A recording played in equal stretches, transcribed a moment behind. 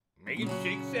making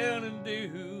shakes out and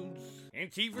dudes,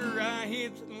 Antifa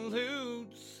riots and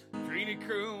loots,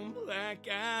 adrenochrome like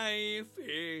I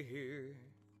fair.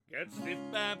 Got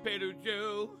sniffed by Pedo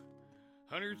Joe,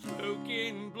 hunters smoke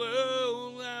and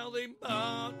blow, now they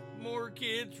bought more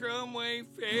kids from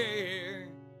Wayfair.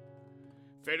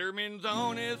 Fetterman's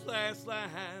on his last life,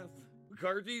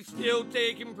 McCarthy's still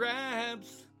taking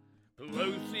bribes,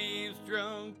 Pelosi is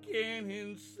drunk and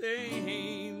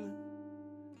insane.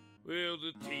 Well,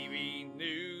 the TV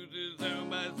news is owned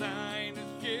by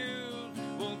Zionist Jews,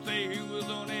 won't say who was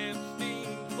on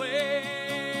Epstein's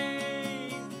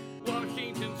plane.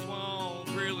 Washington swamp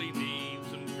really needs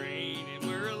some training,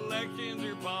 where elections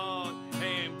are bought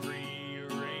and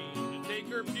prearranged to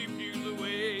take our pew-pews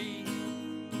away.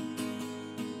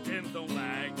 Dems don't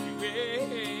like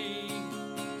UA.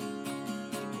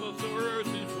 Well, Soros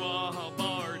and Schwab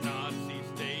are Nazi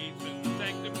statesmen. The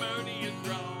sanctimonious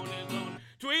Ron is on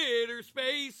Twitter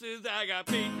Spaces. I got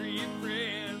patriot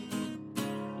friends.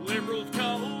 Liberals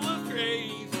call us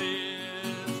racist.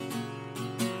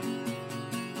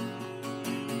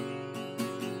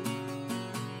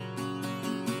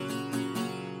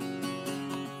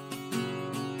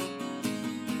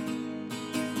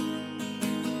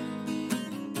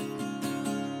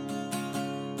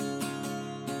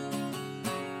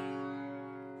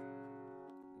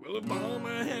 Well,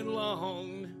 Obama had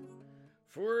longed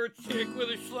for a chick with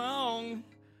a schlong.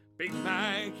 Big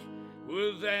Mike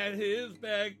was at his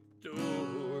back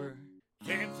door.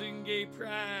 Jansen gay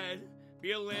pride,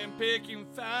 BLM picking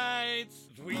fights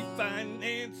as we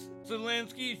finance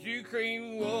Zelensky's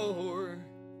Ukraine war.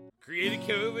 Created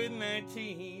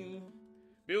COVID-19,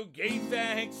 Bill Gates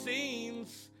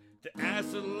vaccines to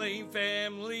isolate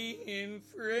family and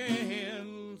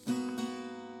friends.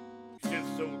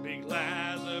 Just sold big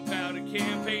lies about a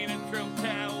campaign in Trump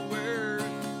Towers.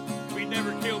 We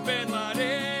never killed Bin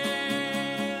Laden.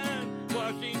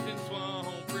 Washington swamp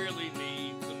really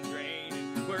needs some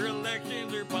draining, where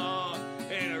elections are bought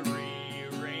and are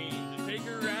rearranged to take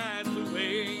our rights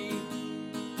away.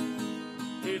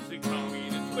 It's the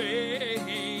communist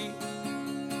way.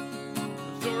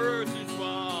 Soros and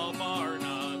Schwab are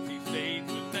Nazi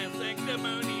states with that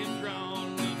sanctimonious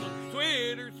Ron on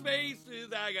Twitter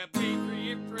Spaces. I got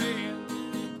patriot friends.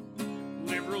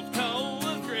 Liberals call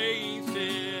us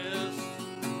racist.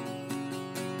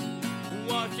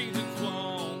 Washington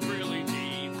swamp really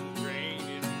needs some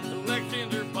draining.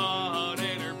 Elections are bought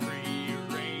and are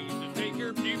prearranged to take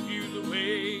our pew-pews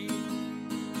away.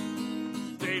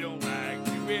 They don't like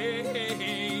to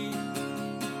wait.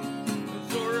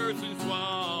 Soros and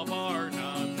Schwab are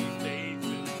Nazi states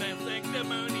and that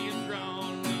sanctimonious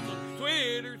Ron on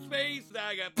Twitter Spaces.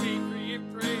 I got patriot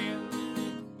friends.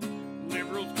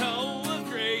 Liberals call us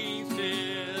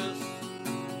racist.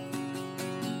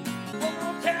 One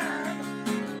more time.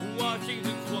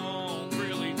 Washington swamp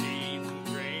really needs some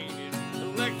draining.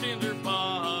 Elections are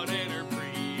bought and are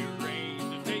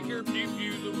prearranged to take our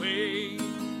pew-pews away.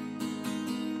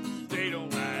 They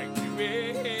don't like to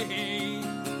wait.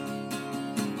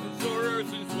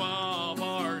 Soros and Schwab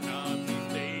are Nazi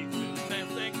states and that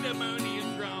sanctimonious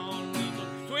Ron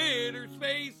on Twitter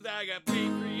Spaces. I got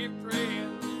patriot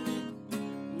friends.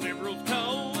 Liberals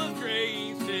call us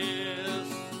racist.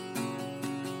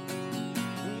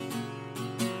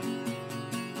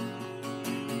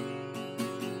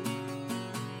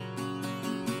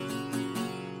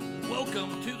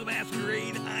 Welcome to the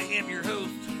Masquerade. I am your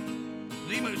host,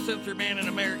 the most censored man in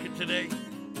America today,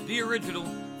 the original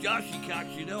Joshy Cox.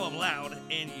 You know I'm loud,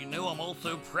 and you know I'm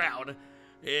also proud.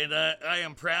 And I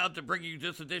am proud to bring you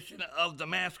this edition of The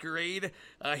Masquerade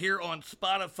here on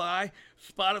Spotify.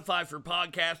 Spotify for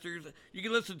podcasters. You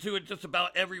can listen to it just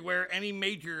about everywhere. Any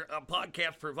major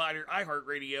podcast provider,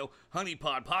 iHeartRadio,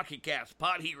 HoneyPod, Pocket Cast,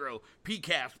 Pod Hero,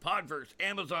 Pcast, Podverse,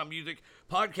 Amazon Music,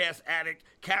 Podcast Addict,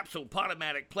 Capsule,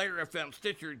 Podomatic, Player FM,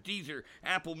 Stitcher, Deezer,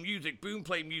 Apple Music,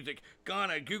 Boomplay Music,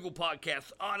 Ghana, Google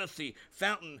Podcasts, Odyssey,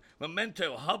 Fountain,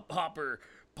 Memento, Hubhopper,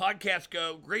 Podcast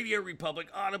Go, Radio Republic,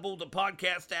 Audible, the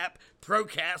podcast app,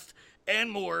 Procast,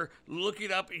 and more. Look it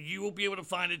up. You will be able to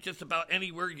find it just about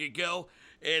anywhere you go.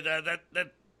 And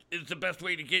that is the best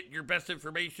way to get your best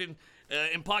information.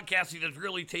 And podcasting has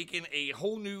really taken a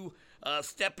whole new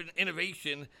step in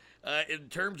innovation in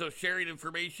terms of sharing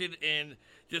information and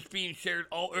just being shared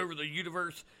all over the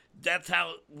universe. That's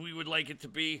how we would like it to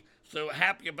be. So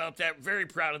happy about that. Very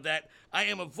proud of that. I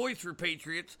am a voice for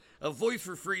patriots, a voice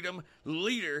for freedom,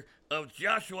 leader of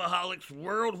Joshuaholics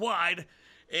worldwide.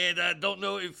 And I don't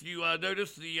know if you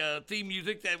noticed the theme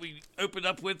music that we opened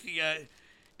up with, the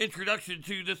introduction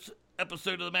to this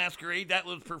episode of The Masquerade. That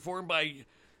was performed by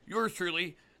yours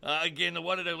truly, Again, the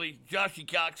one and only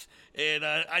Joshy Cox, and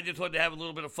I just wanted to have a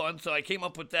little bit of fun, so I came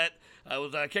up with that. I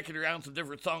was kicking around some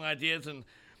different song ideas, and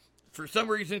for some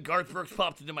reason, Garth Brooks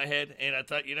popped into my head, and I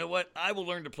thought, you know what, I will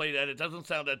learn to play that. It doesn't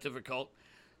sound that difficult.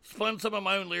 Spun some of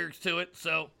my own lyrics to it,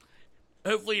 so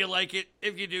hopefully you like it.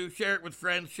 If you do, share it with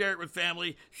friends, share it with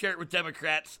family, share it with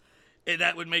Democrats, and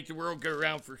that would make the world go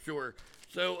round for sure.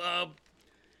 So,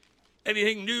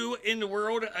 anything new in the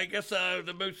world? I guess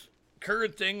the most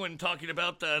current thing when talking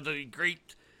about the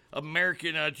great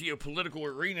American geopolitical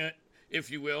arena, if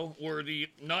you will, or the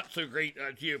not so great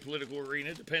geopolitical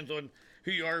arena, depends on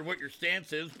who you are, what your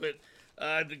stance is, but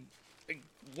the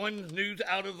one news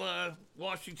out of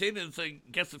Washington is, I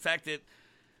guess, the fact that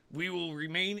we will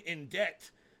remain in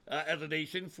debt as a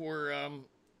nation for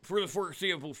the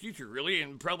foreseeable future, really,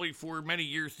 and probably for many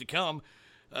years to come.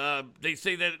 They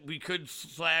say that we could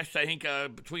slash, I think,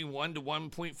 between $1 to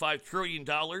 $1.5 trillion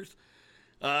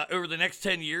over the next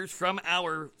 10 years from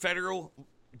our federal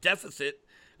deficit,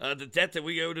 the debt that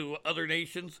we owe to other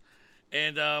nations.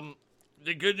 And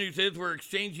the good news is we're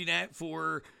exchanging that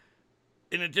for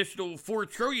an additional $4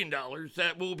 trillion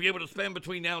that we'll be able to spend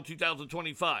between now and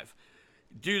 2025.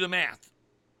 Do the math.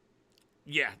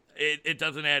 Yeah, it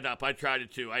doesn't add up. I tried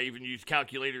it too. I even used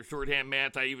calculator, shorthand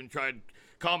math. I even tried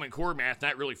Common Core math.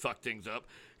 That really fucked things up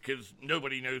because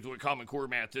nobody knows what Common Core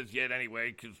math is yet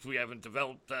anyway, because we haven't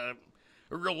developed a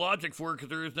real logic for it, because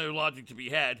there is no logic to be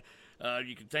had.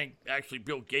 You can thank actually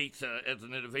Bill Gates as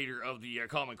an innovator of the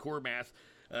Common Core math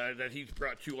that he's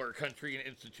brought to our country and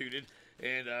instituted.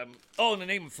 And in the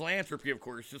name of philanthropy, of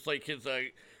course, just like his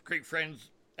great friends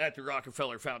at the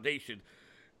Rockefeller Foundation.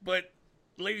 But,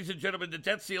 ladies and gentlemen, the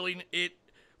debt ceiling, it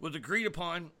was agreed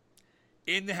upon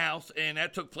in the House, and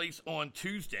that took place on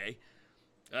Tuesday.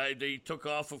 They took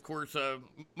off, of course,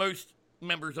 most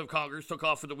members of Congress took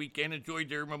off for the weekend, enjoyed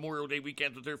their Memorial Day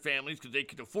weekends with their families because they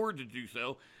could afford to do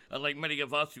so, unlike many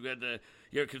of us who had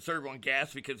to conserve on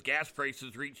gas because gas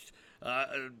prices reached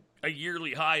a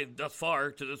yearly high thus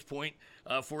far to this point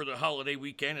for the holiday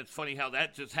weekend. It's funny how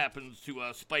that just happens to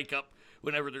spike up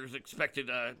whenever there's expected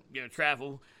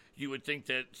travel. You would think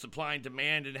that supply and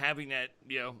demand and having that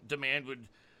demand would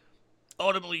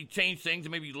ultimately change things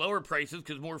and maybe lower prices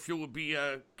because more fuel would be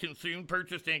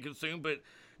purchased and consumed. But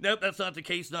nope, that's not the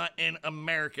case. Not in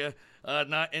America.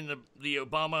 Not in the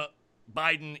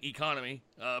Obama-Biden economy.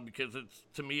 Because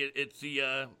to me it's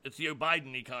the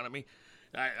Biden economy.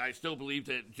 I still believe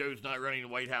that Joe's not running the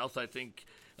White House. I think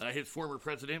his former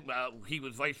president, he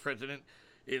was vice president,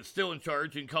 is still in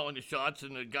charge and calling the shots,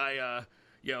 and the guy,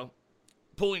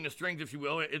 pulling the strings, if you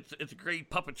will. It's a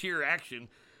great puppeteer action.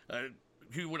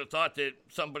 Who would have thought that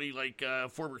somebody like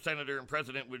former senator and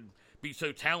president would be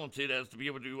so talented as to be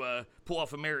able to pull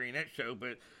off a marionette show?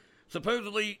 But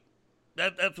supposedly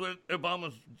that's what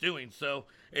Obama's doing. So,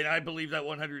 and I believe that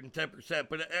 110%.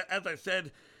 But as I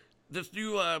said, this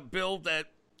new bill that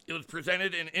it was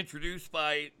presented and introduced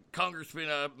by Congressman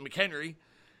McHenry,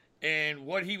 and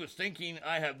what he was thinking,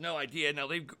 I have no idea. Now,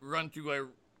 they've run through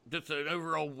just an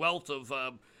overall wealth of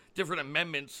different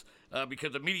amendments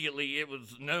because immediately it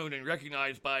was known and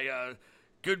recognized by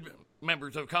good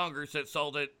members of Congress that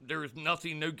saw that there was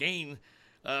no gain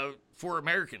for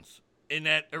Americans in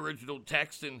that original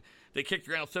text, and they kicked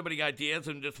around so many ideas,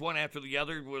 and just one after the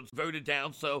other was voted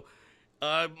down. So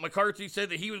McCarthy said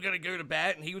that he was going to go to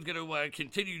bat and he was going to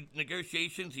continue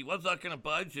negotiations. He was not going to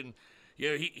budge, and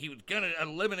he was going to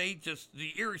eliminate just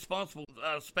the irresponsible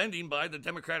spending by the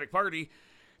Democratic Party.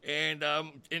 And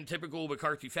in typical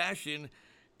McCarthy fashion,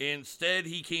 instead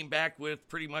he came back with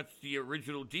pretty much the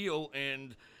original deal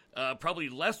and probably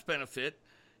less benefit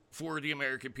for the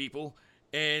American people.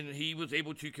 And he was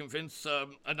able to convince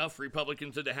enough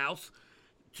Republicans in the House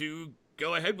to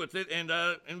go ahead with it and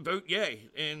vote yay.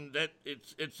 And that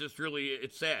it's just really,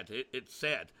 it's sad. It's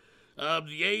sad. The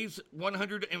yeas,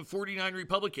 149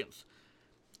 Republicans.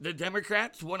 The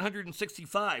Democrats,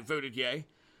 165 voted yay.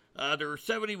 There were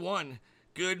 71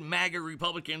 good MAGA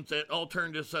Republicans that all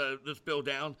turned this bill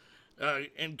down.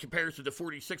 In comparison to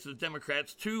 46 of the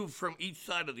Democrats, 2 from each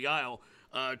side of the aisle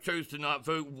chose to not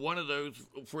vote. One of those,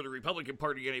 for the Republican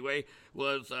Party anyway,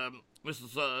 was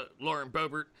Mrs. Lauren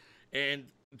Boebert. And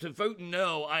to vote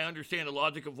no, I understand the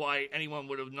logic of why anyone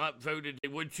would have not voted. They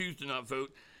would choose to not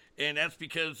vote. And that's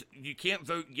because you can't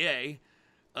vote yay,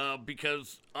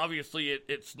 because obviously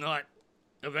it's not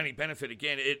of any benefit.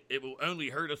 Again, it will only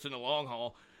hurt us in the long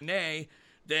haul. Nay,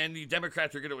 then the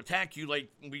Democrats are going to attack you like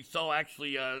we saw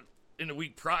actually in the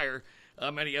week prior,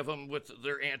 many of them with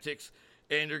their antics,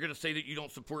 and they're going to say that you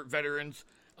don't support veterans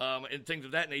and things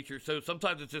of that nature. So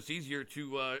sometimes it's just easier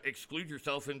to exclude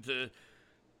yourself and to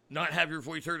not have your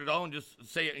voice heard at all and just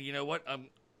say, you know what,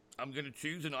 I'm going to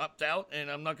choose and opt out, and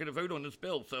I'm not going to vote on this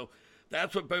bill. So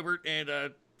that's what Boebert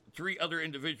and 3 other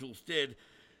individuals did.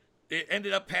 It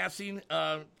ended up passing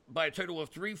by a total of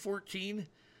 314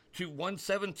 to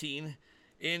 117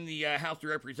 in the House of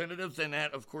Representatives, and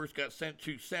that, of course, got sent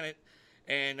to Senate,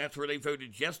 and that's where they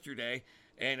voted yesterday,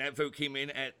 and that vote came in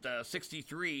at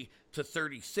 63 to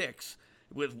 36,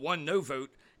 with 1 no vote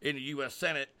in the U.S.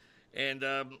 Senate, and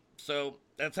so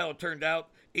that's how it turned out.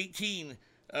 18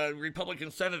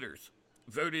 Republican senators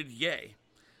voted yay.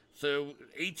 So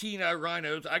 18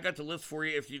 rhinos. I got the list for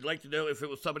you if you'd like to know if it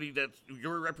was somebody that's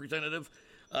your representative.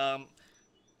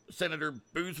 Senator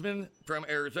Boozman from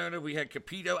Arizona. We had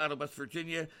Capito out of West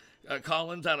Virginia,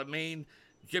 Collins out of Maine,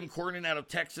 Jim Cornyn out of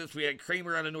Texas. We had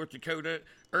Kramer out of North Dakota,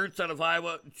 Ernst out of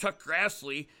Iowa, Chuck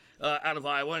Grassley out of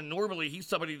Iowa. And normally he's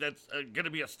somebody that's going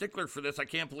to be a stickler for this. I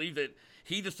can't believe that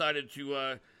he decided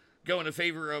to go in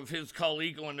favor of his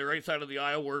colleague on the right side of the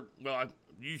aisle, or, well,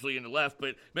 usually in the left,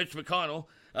 but Mitch McConnell,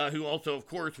 who also, of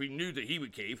course, we knew that he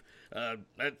would cave.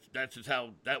 That's just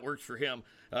how that works for him.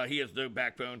 He has no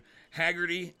backbone.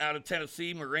 Haggerty out of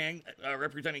Tennessee, Moran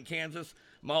representing Kansas,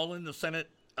 Mullen, the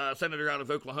senator out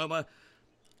of Oklahoma,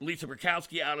 Lisa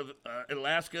Murkowski out of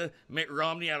Alaska, Mitt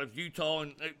Romney out of Utah,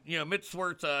 and Mitt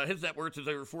Swartz, his net worth is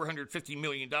over $450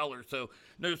 million, so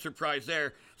no surprise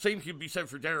there. Same can be said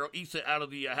for Darrell Issa out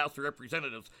of the House of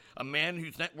Representatives, a man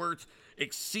whose net worth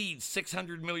exceeds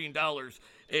 $600 million,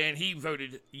 and he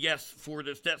voted yes for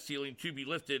this debt ceiling to be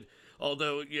lifted,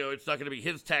 although, it's not going to be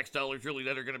his tax dollars really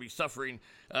that are going to be suffering,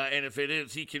 and if it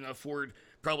is, he can afford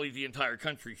probably the entire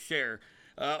country's share.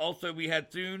 Also, we had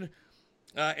Thune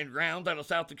and Round out of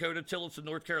South Dakota, Tillis in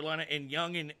North Carolina, and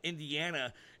Young in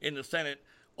Indiana in the Senate,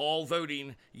 all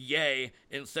voting yay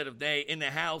instead of nay. In the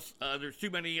House, there's too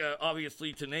many,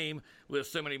 obviously, to name with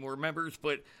so many more members,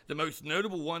 but the most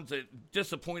notable ones that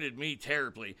disappointed me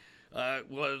terribly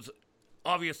was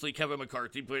obviously Kevin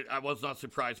McCarthy, but I was not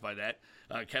surprised by that.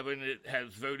 Kevin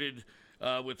has voted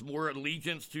with more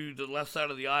allegiance to the left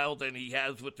side of the aisle than he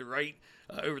has with the right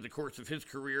over the course of his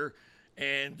career.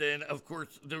 And then, of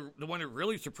course, the one that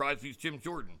really surprised me is Jim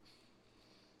Jordan.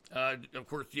 Of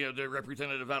course, the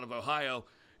representative out of Ohio.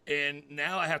 And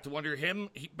now I have to wonder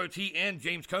both he and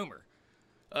James Comer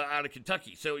out of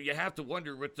Kentucky. So you have to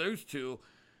wonder with those two,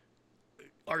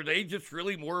 are they just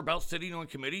really more about sitting on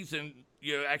committees and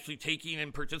actually taking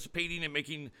and participating and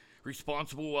making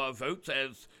responsible votes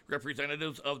as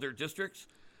representatives of their districts?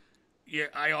 Yeah,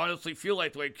 I honestly feel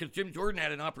like the way, because Jim Jordan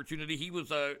had an opportunity. He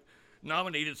was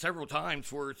nominated several times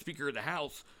for Speaker of the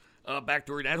House back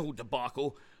during that whole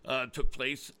debacle took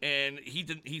place, and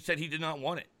he said he did not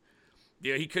want it.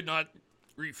 He could not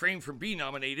refrain from being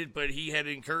nominated, but he had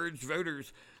encouraged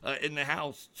voters in the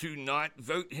House to not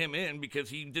vote him in because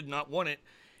he did not want it.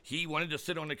 He wanted to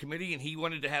sit on the committee, and he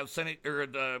wanted to have Senate or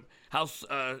the House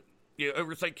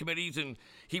oversight committees, and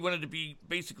he wanted to be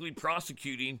basically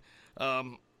prosecuting.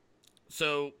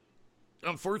 So,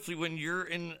 unfortunately, when you're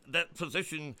in that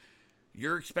position,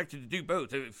 you're expected to do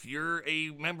both. If you're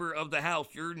a member of the House,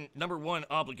 your number one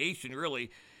obligation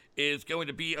really is going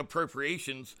to be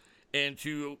appropriations and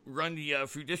to run the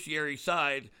fiduciary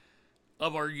side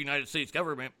of our United States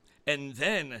government. And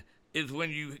then is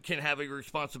when you can have a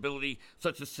responsibility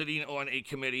such as sitting on a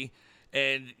committee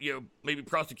and, maybe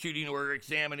prosecuting or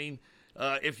examining,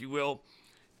 if you will.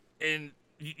 And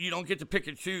you don't get to pick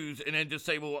and choose and then just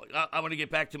say, well, I want to get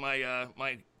back to my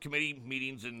my committee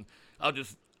meetings and I'll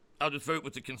just vote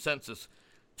with the consensus.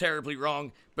 Terribly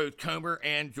wrong. Both Comer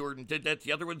and Jordan did that.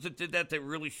 The other ones that did that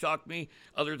really shocked me,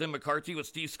 other than McCarthy, was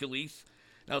Steve Scalise.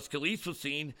 Now, Scalise was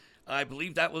seen, I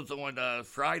believe that was on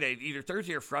Friday, either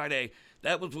Thursday or Friday.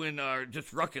 That was when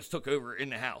just ruckus took over in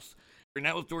the House. And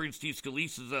that was during Steve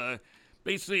Scalise's,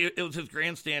 basically, it was his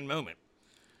grandstand moment.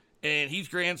 And he's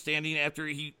grandstanding after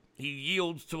he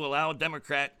yields to allow a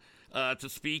Democrat to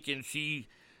speak, and she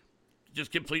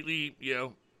just completely,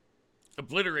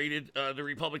 obliterated the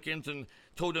Republicans and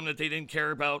told them that they didn't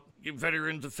care about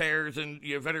veterans affairs and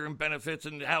veteran benefits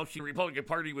and how the Republican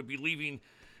Party would be leaving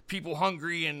people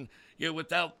hungry and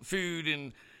without food,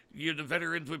 and the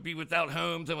veterans would be without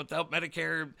homes and without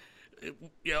Medicare,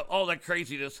 all that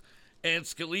craziness. And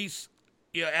Scalise,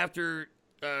 after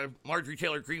Marjorie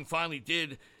Taylor-Greene finally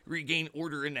did regain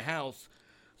order in the House,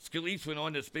 Scalise went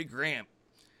on this big rant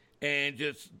and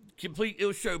just it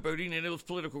was showboating and it was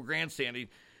political grandstanding.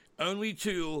 Only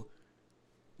to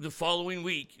the following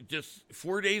week, just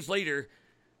 4 days later,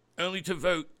 only to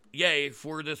vote yay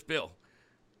for this bill.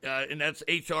 And that's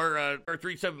H.R.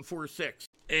 3746.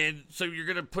 And so you're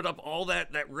going to put up all that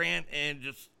rant and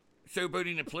just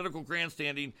showboating and political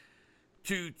grandstanding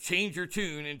to change your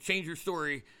tune and change your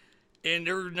story And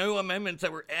there were no amendments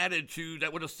that were added to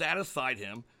that would have satisfied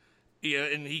him. Yeah,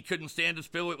 and he couldn't stand this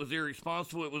bill. It was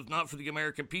irresponsible. It was not for the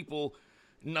American people.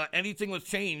 Not anything was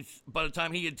changed by the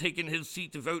time he had taken his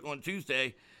seat to vote on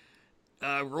Tuesday.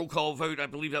 Roll call vote, I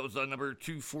believe that was number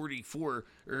 244 or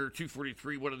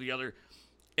 243, one or the other.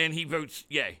 And he votes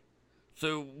yay.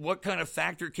 So what kind of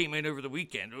factor came in over the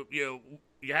weekend? You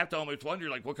have to almost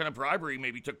wonder, like, what kind of bribery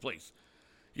maybe took place?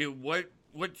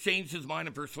 What changed his mind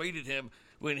and persuaded him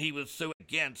when he was so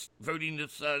against voting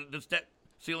this debt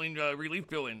ceiling relief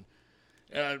bill in?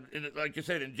 And like I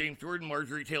said, in James Jordan,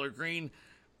 Marjorie Taylor-Greene,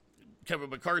 Kevin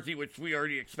McCarthy, which we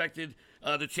already expected.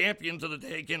 The champions of the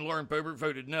day, again, Lauren Boebert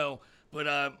voted no.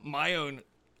 But my own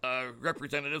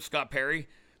representative, Scott Perry,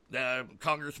 the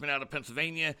congressman out of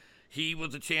Pennsylvania, he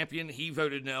was a champion. He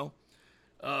voted no.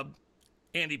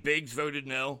 Andy Biggs voted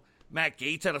no. Matt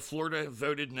Gaetz out of Florida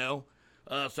voted no.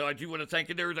 So I do want to thank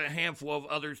you. There was a handful of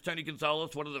others. Tony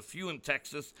Gonzalez, one of the few in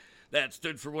Texas that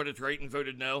stood for what is right and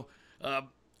voted no.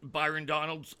 Byron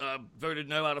Donalds voted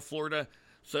no out of Florida.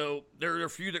 So there are a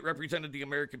few that represented the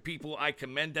American people. I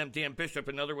commend them. Dan Bishop,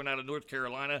 another one out of North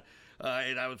Carolina,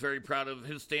 and I was very proud of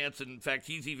his stance. And in fact,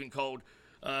 he's even called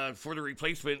for the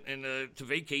replacement and to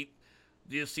vacate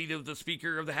the seat of the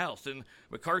Speaker of the House. And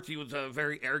McCarthy was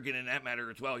very arrogant in that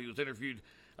matter as well. He was interviewed,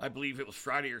 I believe it was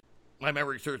Friday, or my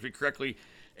memory serves me correctly,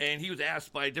 and he was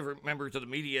asked by different members of the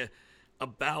media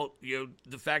about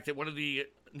the fact that one of the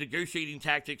negotiating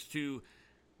tactics to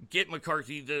get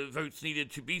McCarthy the votes needed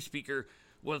to be Speaker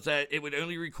was that it would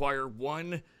only require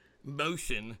one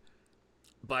motion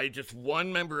by just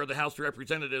one member of the House of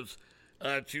Representatives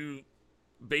to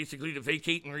basically to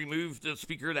vacate and remove the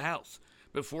Speaker of the House.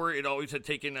 Before, it always had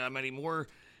taken many more,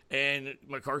 and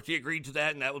McCarthy agreed to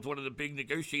that, and that was one of the big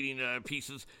negotiating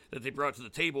pieces that they brought to the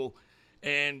table.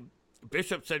 And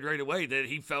Bishop said right away that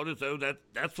he felt as though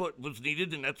that's what was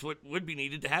needed, and that's what would be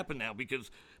needed to happen now, because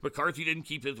McCarthy didn't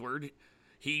keep his word.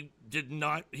 He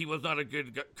was not a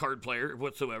good card player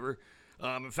whatsoever.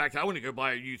 In fact, I want to go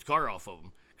buy a used car off of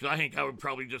him, because I think I would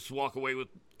probably just walk away with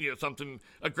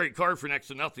a great car for next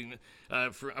to nothing,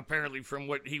 apparently from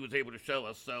what he was able to show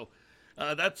us. So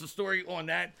that's the story on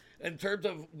that. In terms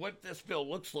of what this bill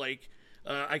looks like,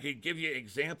 I could give you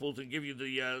examples and give you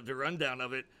the rundown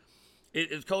of it. It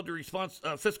is called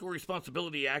the Fiscal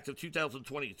Responsibility Act of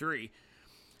 2023,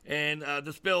 and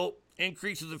this bill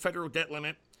increases the federal debt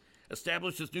limit,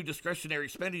 establishes new discretionary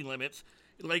spending limits,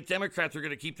 like Democrats are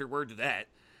going to keep their word to that,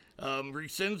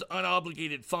 rescinds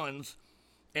unobligated funds,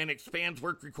 and expands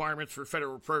work requirements for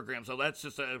federal programs. So that's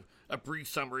just a brief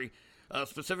summary.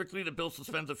 Specifically, the bill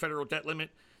suspends the federal debt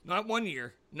limit, not 1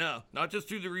 year, no, not just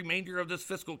through the remainder of this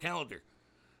fiscal calendar.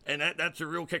 And that's a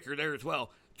real kicker there as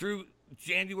well, through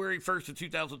January 1st of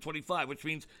 2025, which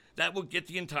means that will get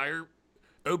the entire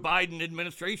Biden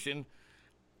administration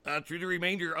through the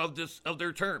remainder of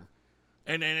their term.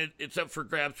 And then it's up for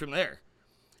grabs from there.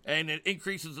 And it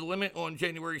increases the limit on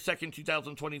January 2nd,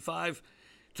 2025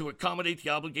 to accommodate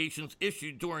the obligations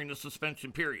issued during the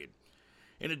suspension period.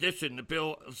 In addition, the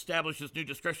bill establishes new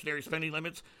discretionary spending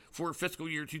limits for fiscal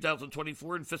year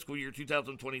 2024 and fiscal year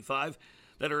 2025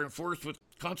 that are enforced with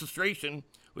concentration,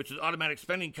 which is automatic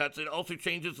spending cuts. It also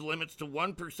changes the limits to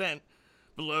 1%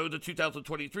 below the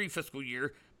 2023 fiscal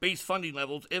year base funding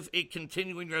levels if a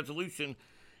continuing resolution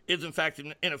is in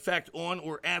effect on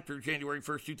or after January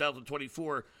 1st,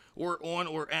 2024, or on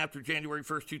or after January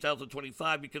 1st,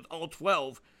 2025, because all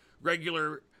 12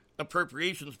 regular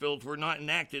appropriations bills were not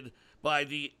enacted by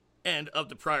the end of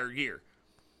the prior year.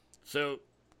 So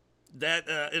that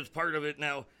is part of it.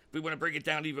 Now, if we want to break it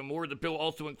down even more, the bill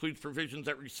also includes provisions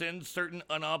that rescind certain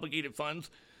unobligated funds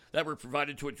that were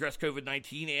provided to address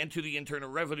COVID-19 and to the Internal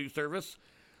Revenue Service,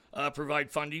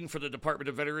 provide funding for the Department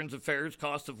of Veterans Affairs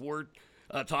Cost of War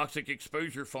Toxic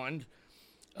Exposure Fund.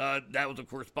 That was, of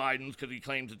course, Biden's, because he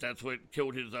claims that that's what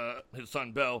killed his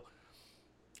son, Beau.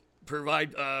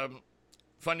 Provide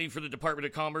funding for the Department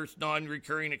of Commerce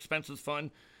Non-Recurring Expenses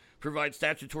Fund. Provide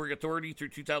statutory authority through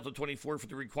 2024 for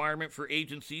the requirement for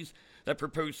agencies that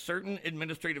propose certain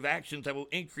administrative actions that will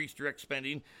increase direct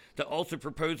spending to also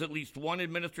propose at least one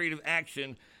administrative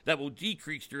action that will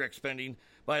decrease direct spending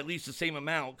by at least the same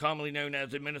amount, commonly known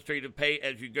as administrative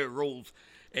pay-as-you-go rules.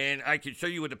 And I can show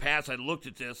you in the past, I looked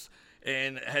at this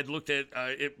and had looked at,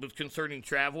 it was concerning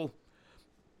travel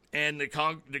and the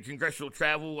congressional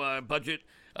travel budget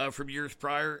from years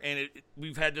prior. And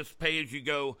we've had this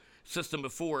pay-as-you-go system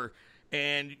before,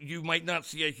 and you might not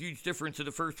see a huge difference in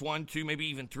the first 1, 2, maybe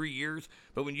even 3 years.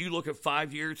 But when you look at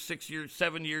 5 years, 6 years,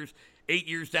 7 years, 8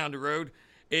 years down the road,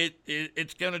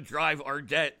 it's going to drive our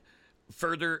debt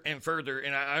further and further.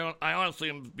 And I honestly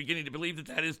am beginning to believe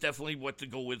that is definitely what the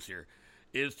goal is here,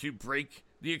 is to break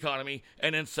the economy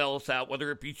and then sell us out,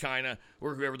 whether it be China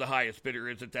or whoever the highest bidder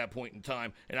is at that point in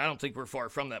time. And I don't think we're far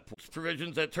from that point.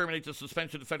 Provisions that terminate the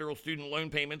suspension of federal student loan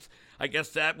payments, I guess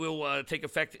that will take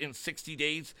effect in 60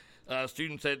 days.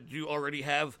 Students that do already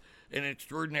have an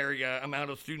extraordinary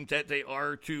amount of student debt, they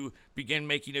are to begin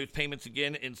making those payments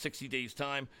again in 60 days'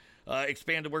 time.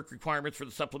 Expand the work requirements for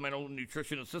the Supplemental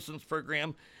Nutrition Assistance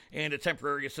Program and a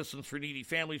Temporary Assistance for Needy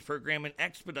Families Program, and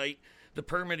expedite the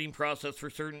permitting process for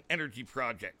certain energy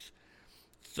projects.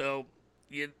 So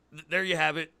there you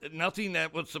have it. Nothing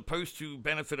that was supposed to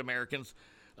benefit Americans.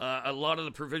 A lot of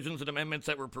the provisions and amendments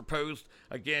that were proposed,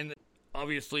 again,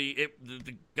 obviously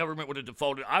the government would have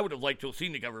defaulted. I would have liked to have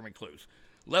seen the government close.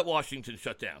 Let Washington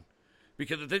shut down.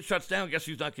 Because if it shuts down, guess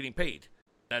who's not getting paid?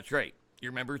 That's right.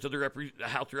 Your members of the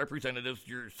House of Representatives,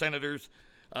 your senators,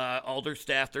 all their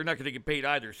staff, they're not going to get paid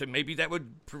either. So maybe that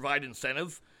would provide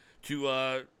incentive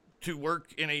to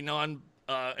work in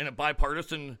a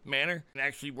bipartisan manner and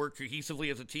actually work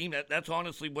cohesively as a team. That's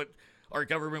honestly what our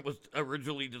government was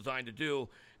originally designed to do,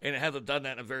 and it hasn't done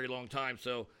that in a very long time.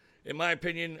 So, in my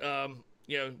opinion,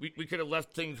 we could have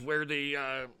left things where they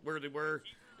were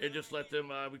and just let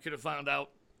them. We could have found out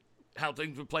how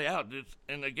things would play out.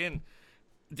 And again,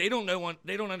 they don't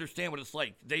understand what it's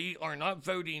like. They are not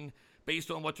voting based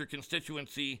on what their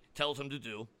constituency tells them to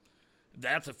do.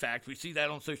 That's a fact. We see that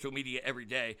on social media every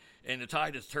day, and the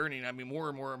tide is turning. I mean, more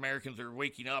and more Americans are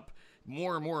waking up.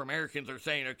 More and more Americans are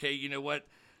saying, okay, you know what?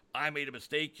 I made a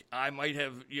mistake. I might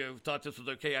have, thought this was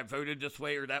okay. I voted this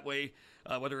way or that way,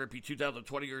 whether it be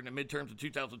 2020 or in the midterms of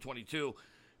 2022.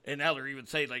 And now they're even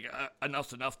saying, like,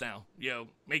 enough's enough now.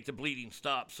 Make the bleeding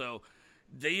stop. So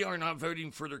they are not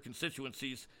voting for their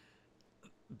constituencies.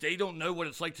 They don't know what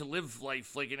it's like to live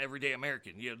life like an everyday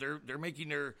American. They're making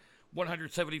their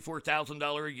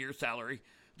 $174,000 a year salary.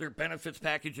 Their benefits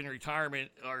package and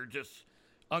retirement are just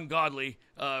ungodly.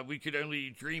 We could only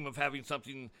dream of having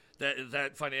something that is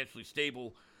that financially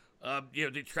stable.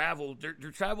 They travel, their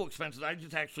travel expenses. I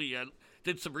just actually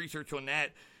did some research on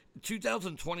that.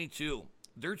 2022,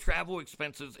 their travel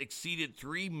expenses exceeded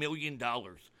 $3 million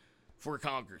for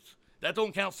Congress. That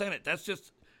don't count Senate. That's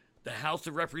just the House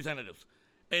of Representatives.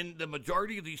 And the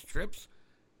majority of these trips,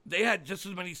 they had just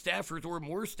as many staffers or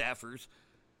more staffers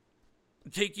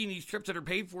taking these trips that are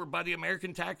paid for by the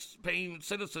American tax-paying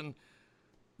citizen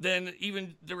than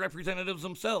even the representatives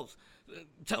themselves.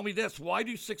 Tell me this, why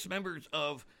do 6 members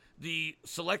of the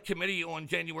Select Committee on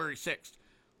January 6th,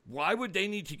 why would they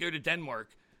need to go to Denmark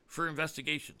for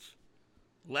investigations?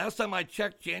 Last time I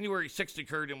checked, January 6th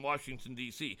occurred in Washington,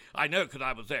 D.C. I know because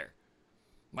I was there.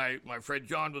 My friend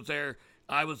John was there.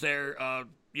 I was there.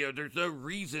 There's no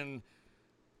reason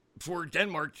for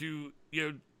Denmark to,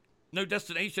 no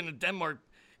destination in Denmark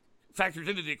factors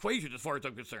into the equation as far as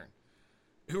I'm concerned.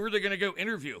 Who are they going to go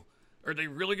interview? Are they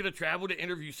really going to travel to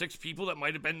interview 6 people that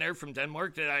might have been there from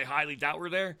Denmark that I highly doubt were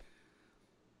there?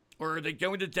 Or are they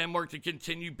going to Denmark to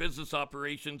continue business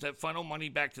operations that funnel money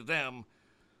back to them,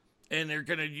 and they're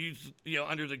going to use,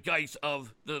 under the guise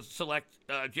of the Select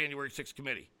January 6th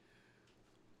committee?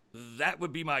 That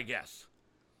would be my guess.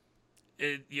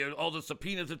 All the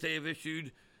subpoenas that they have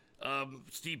issued,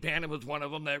 Steve Bannon was one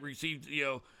of them that received,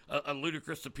 a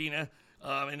ludicrous subpoena,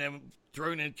 and then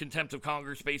thrown in contempt of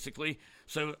Congress, basically.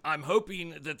 So I'm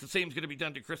hoping that the same is going to be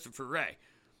done to Christopher Wray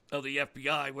of the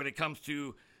FBI when it comes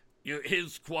to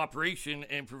his cooperation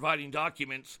in providing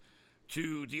documents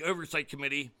to the Oversight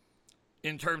Committee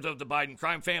in terms of the Biden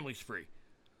crime family spree.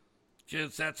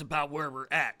 Because that's about where we're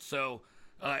at. So,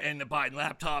 and the Biden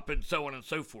laptop and so on and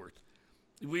so forth.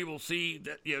 We will see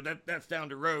that, that's down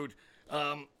the road.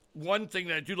 One thing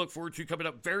that I do look forward to coming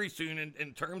up very soon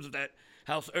in terms of that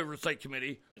House Oversight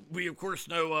Committee, we of course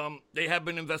know they have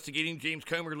been investigating, James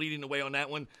Comer leading the way on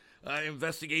that one,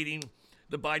 investigating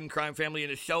the Biden crime family and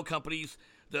his shell companies,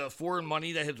 the foreign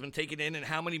money that has been taken in, and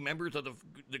how many members of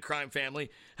the crime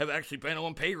family have actually been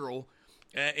on payroll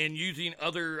and using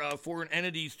other foreign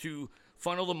entities to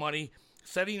funnel the money,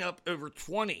 setting up over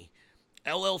 20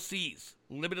 LLCs,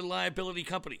 limited liability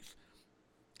companies,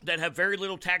 that have very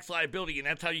little tax liability, and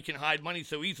that's how you can hide money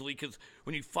so easily, because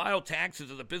when you file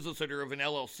taxes as a business owner of an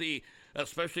LLC,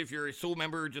 especially if you're a sole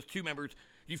member or just 2 members,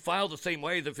 you file the same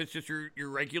way as if it's just your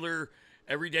regular,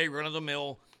 everyday,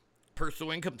 run-of-the-mill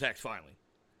personal income tax filing.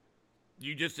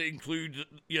 You just include,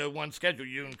 one schedule.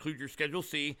 You include your Schedule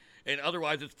C, and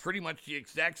otherwise it's pretty much the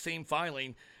exact same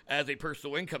filing as a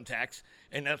personal income tax,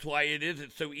 and that's why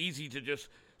it's so easy to just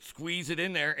squeeze it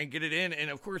in there and get it in, and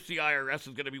of course the IRS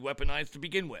is going to be weaponized to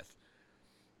begin with.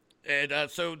 And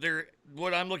so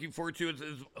what I'm looking forward to is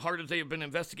as hard as they have been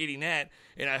investigating that,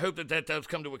 and I hope that does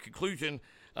come to a conclusion,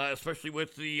 especially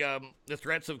with the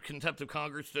threats of contempt of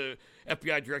Congress to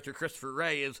FBI Director Christopher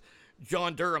Wray, is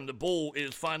John Durham, the bull,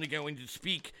 is finally going to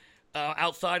speak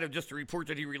outside of just a report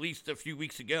that he released a few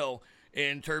weeks ago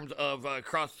in terms of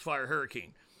Crossfire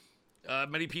Hurricane.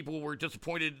 Many people were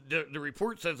disappointed. The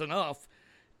report says enough,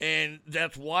 and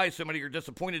that's why so many are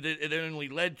disappointed. It only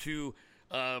led to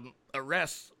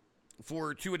arrests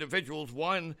for two individuals.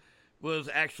 One was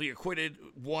actually acquitted.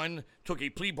 One took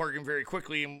a plea bargain very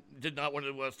quickly and did not want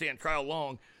to stand trial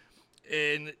long.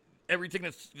 And everything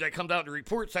that comes out in the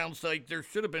report sounds like there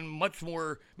should have been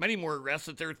many more arrests,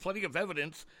 that there's plenty of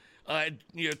evidence,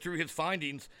 through his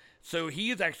findings. So he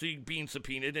is actually being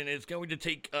subpoenaed and is going to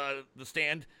take the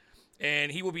stand.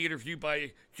 And he will be interviewed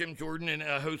by Jim Jordan and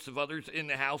a host of others in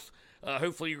the House.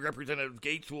 Hopefully Representative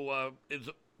Gates will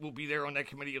be there on that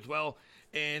committee as well.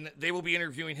 And they will be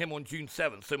interviewing him on June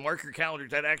 7th. So mark your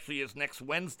calendars. That actually is next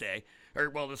Wednesday,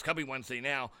 this coming Wednesday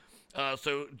now.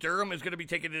 So Durham is going to be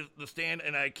taking the stand,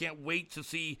 and I can't wait to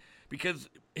see, because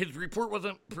his report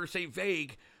wasn't per se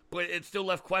vague, but it still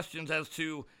left questions as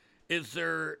to, is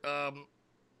there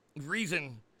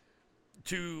reason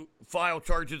to file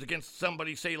charges against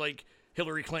somebody, say, like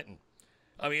Hillary Clinton?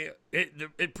 I mean,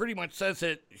 it pretty much says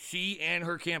that she and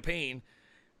her campaign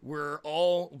were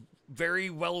all very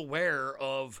well aware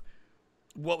of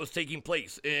what was taking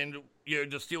place, and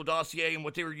the Steele dossier and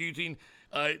what they were using.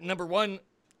 Number one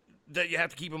that you have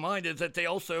to keep in mind is that they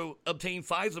also obtained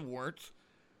FISA warrants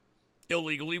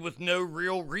illegally with no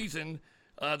real reason.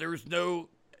 There was no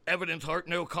evidence,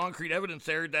 no concrete evidence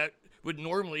there that would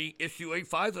normally issue a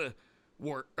FISA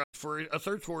warrant for a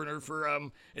search warrant, or for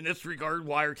in this regard,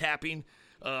 wiretapping,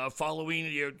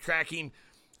 following, tracking,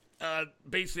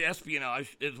 basically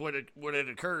espionage is what had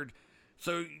occurred.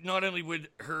 So not only would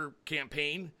her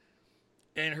campaign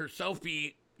and herself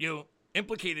be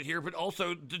implicated here, but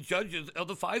also the judges of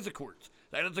the FISA courts.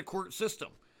 That is a court system.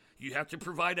 You have to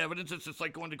provide evidence. It's just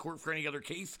like going to court for any other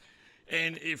case.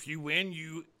 And if you win,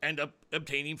 you end up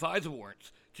obtaining FISA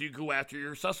warrants to go after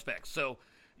your suspects. So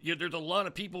there's a lot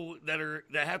of people that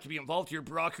have to be involved here.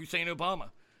 Barack Hussein Obama,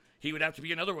 he would have to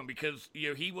be another one, because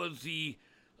he was the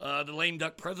lame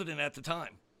duck president at the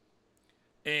time,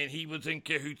 and he was in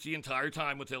cahoots the entire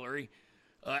time with Hillary.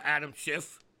 Adam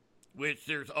Schiff, which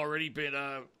there's already been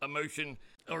a motion,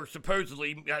 or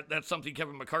supposedly that's something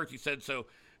Kevin McCarthy said. So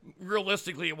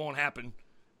realistically, it won't happen.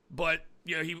 But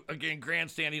he, again,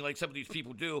 grandstanding like some of these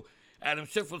people do. Adam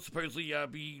Schiff will supposedly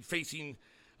be facing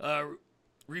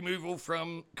removal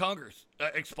from Congress,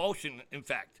 expulsion, in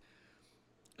fact,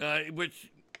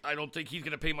 which I don't think he's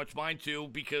going to pay much mind to,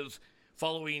 because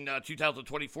following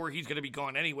 2024, he's going to be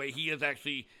gone anyway. He is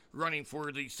actually running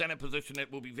for the Senate position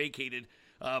that will be vacated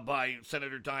by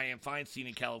Senator Dianne Feinstein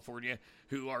in California,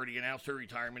 who already announced her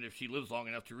retirement if she lives long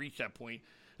enough to reach that point.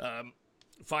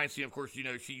 Feinstein, of course,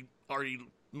 she already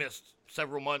missed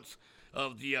several months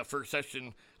of the first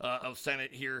session of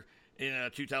Senate here in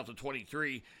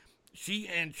 2023. She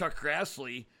and Chuck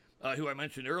Grassley, who I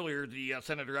mentioned earlier, the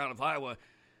senator out of Iowa,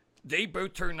 they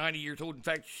both turned 90 years old. In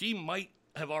fact, she might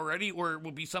have already, or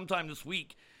will be sometime this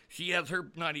week. She has her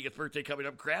 90th birthday coming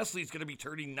up. Grassley's going to be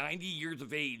turning 90 years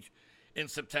of age in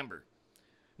September.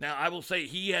 Now, I will say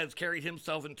he has carried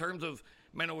himself in terms of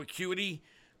mental acuity.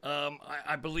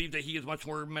 I believe that he is much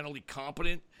more mentally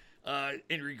competent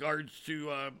in regards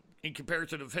to, in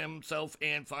comparison of himself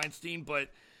and Feinstein. But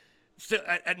still,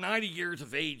 at 90 years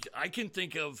of age, I can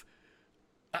think of,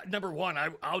 number one,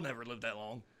 I'll never live that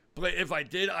long. But if I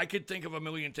did, I could think of a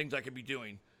million things I could be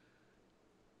doing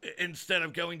instead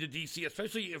of going to D.C.,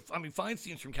 especially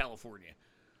Feinstein's from California.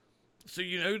 So,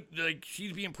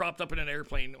 she's being propped up in an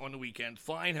airplane on the weekends,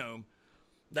 flying home.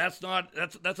 That's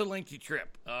a lengthy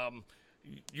trip.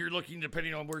 You're looking,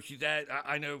 depending on where she's at.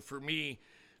 I know for me,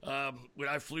 when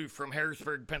I flew from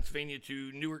Harrisburg, Pennsylvania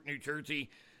to Newark, New Jersey,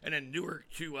 and then Newark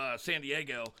to San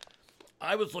Diego,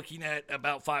 I was looking at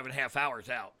about 5.5 hours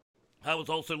out. I was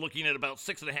also looking at about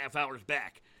 6.5 hours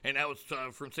back, and that was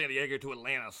from San Diego to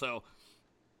Atlanta. So,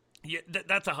 yeah,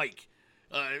 that's a hike,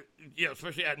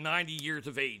 especially at 90 years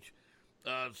of age.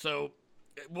 And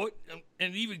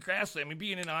even Grassley,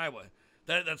 being in Iowa,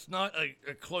 that's not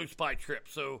a close by trip.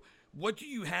 So what do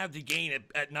you have to gain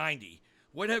at 90?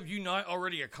 What have you not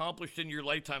already accomplished in your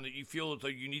lifetime that you feel as though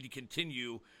you need to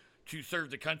continue to serve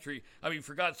the country?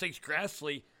 For God's sakes,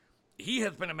 Grassley, he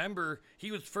has been a member. He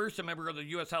was first a member of the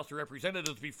U.S. House of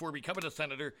Representatives before becoming a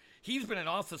senator. He's been in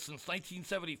office since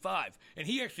 1975, and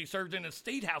he actually served in the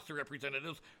state House of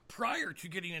Representatives prior to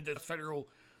getting into federal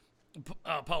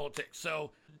politics. So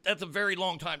that's a very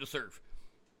long time to serve.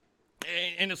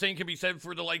 And the same can be said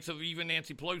for the likes of even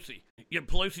Nancy Pelosi.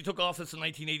 Pelosi took office in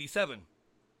 1987.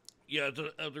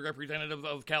 The representative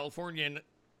of California in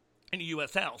the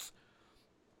U.S. House.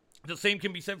 The same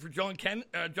can be said for John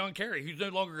Kerry, who's no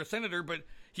longer a senator, but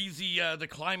he's the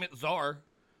climate czar.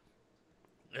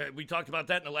 We talked about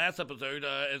that in the last episode,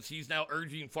 as he's now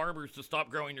urging farmers to stop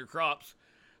growing their crops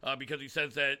because he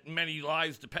says that many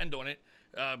lives depend on it,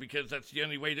 because that's the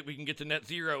only way that we can get to net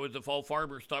zero is if all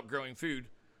farmers stop growing food,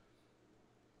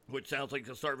 which sounds like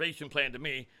a starvation plan to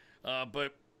me,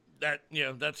 but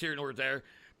that's here nor there.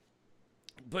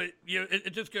 But,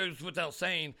 it just goes without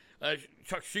saying,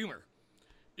 Chuck Schumer,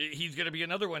 he's going to be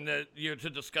another one that, to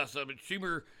discuss. But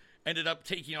Schumer ended up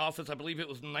taking office, I believe it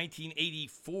was in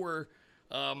 1984,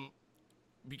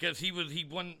 because he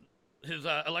won his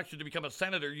election to become a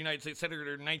senator, United States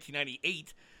Senator in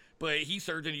 1998, but he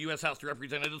served in the U.S. House of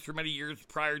Representatives for many years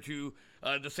prior to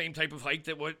the same type of hike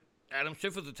that what Adam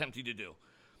Schiff was attempting to do,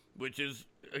 which is,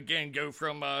 again, go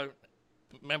from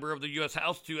member of the U.S.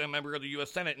 House to a member of the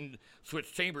U.S. Senate and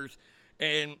switch chambers.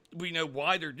 And we know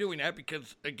why they're doing that,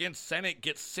 because, again, Senate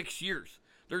gets 6 years.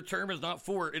 Their term is not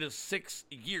 4, it is 6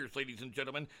 years, ladies and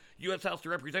gentlemen. U.S. House of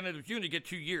Representatives, you only get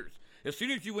 2 years. As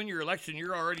soon as you win your election,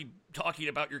 you're already talking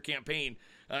about your campaign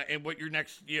and what your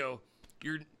next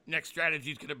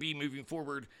strategy is going to be moving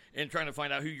forward, and trying to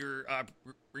find out who your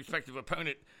respective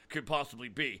opponent could possibly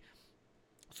be.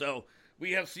 So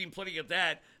we have seen plenty of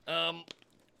that.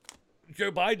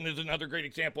 Joe Biden is another great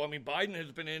example. I mean, Biden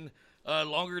has been in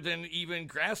longer than even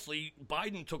Grassley.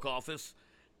 Biden took office.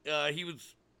 He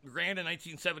ran in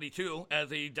 1972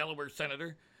 as a Delaware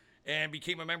senator and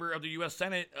became a member of the U.S.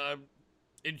 Senate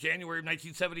in January of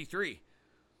 1973.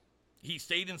 He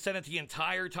stayed in Senate the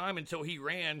entire time until he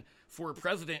ran for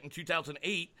president in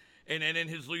 2008. And then in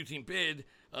his losing bid,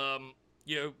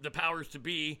 the powers to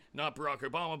be, not Barack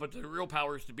Obama, but the real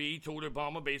powers to be, told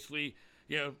Obama basically,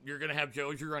 you're going to have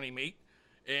Joe as your running mate.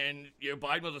 And,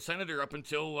 Biden was a senator up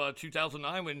until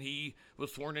 2009 when he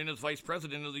was sworn in as vice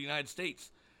president of the United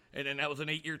States. And then that was an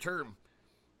 8-year term.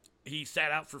 He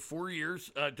sat out for 4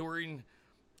 years during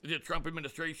the Trump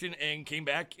administration and came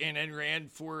back and then ran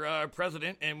for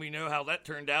president. And we know how that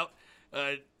turned out.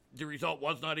 The result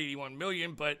was not 81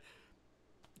 million, but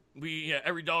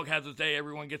every dog has its day.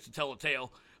 Everyone gets to tell a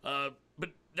tale. But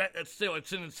that's still,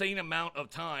 it's an insane amount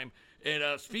of time.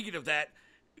 And speaking of that,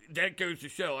 that goes to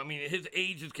show, I mean, his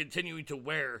age is continuing to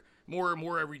wear more and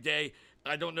more every day.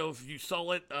 I don't know if you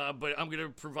saw it, but I'm going to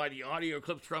provide the audio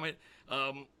clips from it.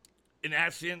 An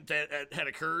accident that had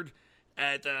occurred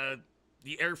at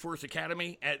the Air Force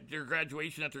Academy at their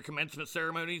graduation, at their commencement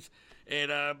ceremonies.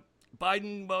 And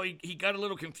Biden, well, he got a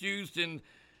little confused and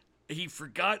he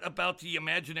forgot about the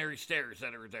imaginary stairs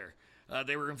that are there.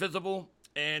 They were invisible,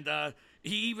 and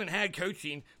he even had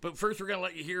coaching. But first, we're going to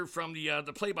let you hear from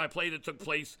the play-by-play that took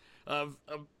place.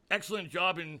 Excellent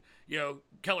job in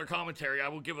color commentary. I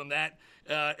will give him that,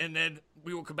 and then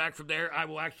we will come back from there. I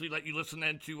will actually let you listen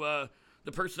then to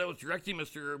the person that was directing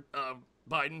Mr.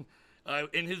 Biden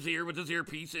in his ear with his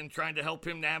earpiece and trying to help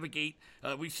him navigate.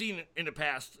 We've seen in the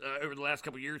past, over the last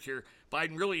couple of years here,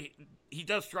 Biden really, he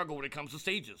does struggle when it comes to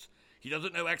stages. He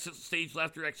doesn't know exit stage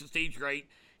left or exit stage right.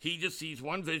 He just sees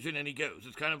one vision and he goes.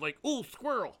 It's kind of like, ooh,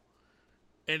 squirrel.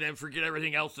 And then forget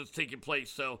everything else that's taking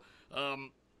place. So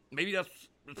maybe that's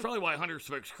probably why Hunter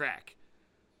smokes crack.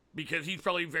 Because he's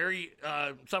probably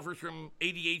suffers from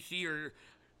ADHD or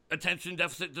attention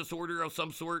deficit disorder of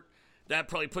some sort. That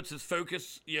probably puts his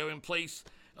focus, in place.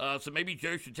 So maybe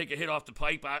Joe should take a hit off the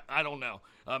pipe. I don't know.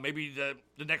 Maybe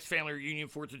the next family reunion,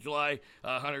 4th of July,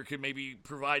 Hunter could maybe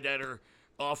provide that or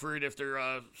offer it if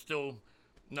they're still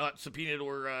not subpoenaed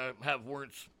or have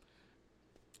warrants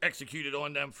executed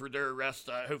on them for their arrest.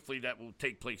 Hopefully that will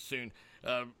take place soon.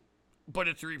 But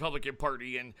it's the Republican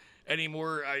Party, and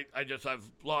anymore, I've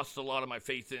lost a lot of my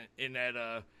faith in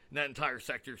that entire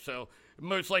sector. So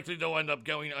most likely they'll end up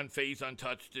going unfazed,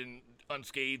 untouched, and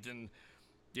unscathed, and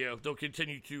they'll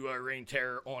continue to rain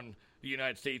terror on the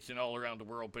United States and all around the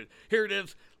world. But here it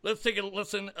is. Let's take a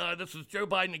listen. This is Joe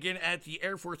Biden again at the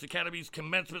Air Force Academy's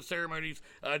commencement ceremonies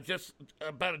just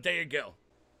about a day ago.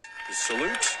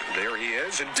 Salute. There he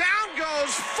is. And down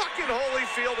goes fucking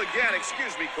Holyfield again.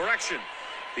 Excuse me, correction.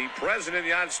 The President of the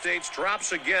United States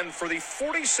drops again for the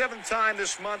 47th time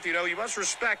this month. You must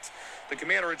respect the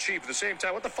Commander-in-Chief. At the same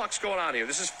time, what the fuck's going on here?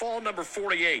 This is fall number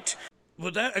 48.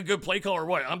 Was that a good play call or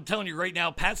what? I'm telling you right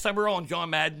now, Pat Summerall and John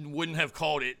Madden wouldn't have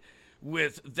called it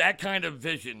with that kind of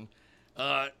vision.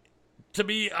 To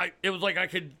me, it was like I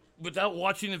could, without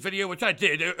watching the video, which I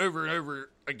did over and over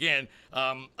again,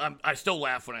 I still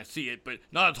laugh when I see it, but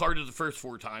not as hard as the first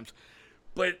 4 times.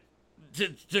 But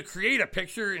to create a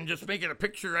picture and just make it a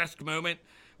picturesque moment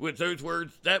with those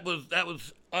words, that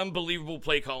was unbelievable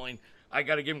play calling. I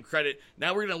got to give him credit.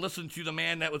 Now we're going to listen to the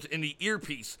man that was in the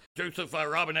earpiece, Joseph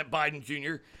Robinette Biden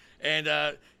Jr.,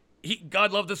 and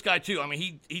God love this guy too. I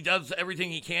mean, he does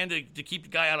everything he can to keep the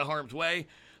guy out of harm's way.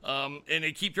 And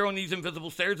they keep throwing these invisible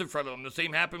stairs in front of him. The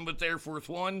same happened with Air Force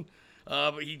One.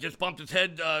 But he just bumped his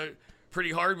head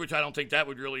pretty hard, which I don't think that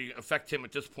would really affect him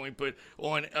at this point. But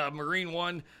on Marine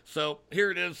One, so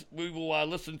here it is. We will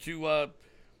listen to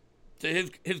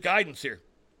his guidance here.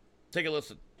 Take a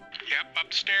listen. Yep, up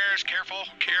the stairs. Careful.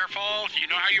 You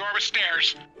know how you are with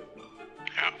stairs.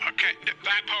 Okay,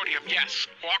 that podium, yes.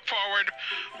 Walk forward,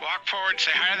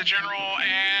 say hi to the general,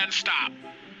 and stop.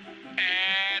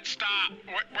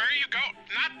 Where are you going?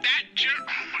 Not that general.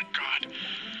 Oh, my God.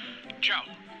 Joe,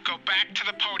 go back to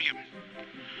the podium.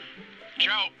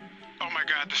 Joe. Oh, my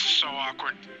God, this is so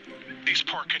awkward. These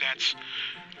poor cadets.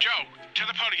 Joe, to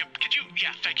the podium. Could you?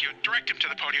 Yeah, thank you. Direct him to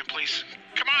the podium, please.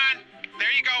 Come on.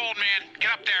 There you go, old man.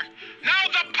 Get up there. No,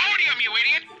 the podium, you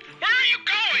idiot. Where are you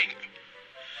going?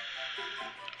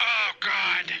 Oh,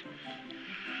 God.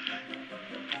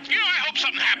 You know, I hope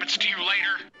something happens to you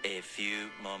later. A few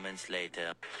moments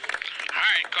later. All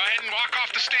right, go ahead and walk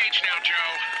off the stage now, Joe.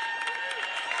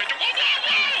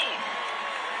 Whoa!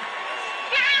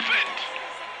 What happened?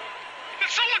 Did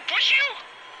someone push you?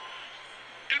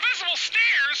 Invisible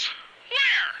stairs?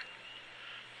 Where?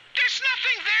 There's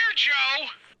nothing there, Joe.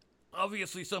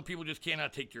 Obviously, some people just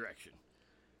cannot take direction.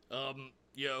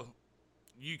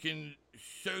 You can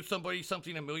show somebody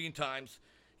something a million times.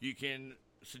 You can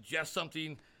suggest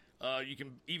something. You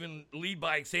can even lead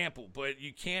by example, but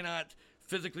you cannot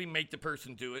physically make the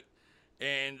person do it.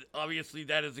 And obviously,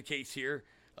 that is the case here.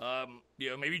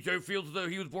 Maybe Joe feels as though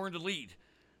he was born to lead.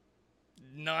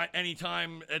 Not any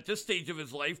time at this stage of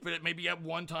his life, but maybe at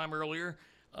one time earlier.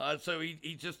 So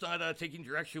he's just not taking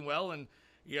direction well. And,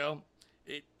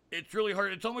 it's really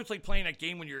hard. It's almost like playing that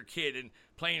game when you're a kid and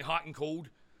playing hot and cold.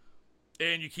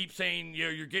 And you keep saying,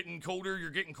 you're getting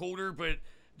colder, but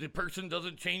the person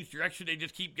doesn't change direction. They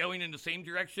just keep going in the same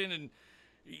direction. And,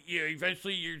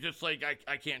 eventually you're just like,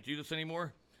 I can't do this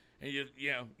anymore. And,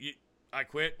 I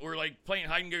quit. Or like playing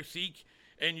hide and go seek,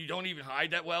 and you don't even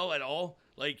hide that well at all.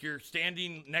 Like you're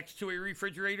standing next to a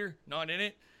refrigerator, not in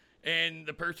it. And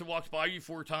the person walks by you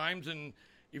 4 times, and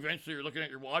eventually you're looking at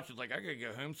your watch. It's like, I gotta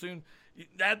go home soon.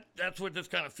 That's what this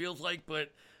kind of feels like.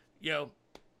 But,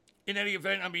 in any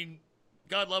event, I mean,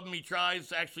 God love him, he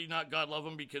tries. Actually, not God love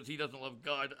him, because he doesn't love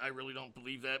God. I really don't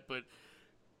believe that. But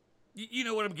you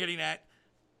know what I'm getting at.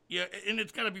 Yeah, and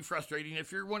it's got to be frustrating.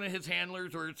 If you're one of his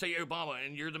handlers, or say Obama,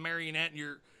 and you're the marionette, and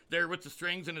you're there with the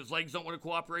strings, and his legs don't want to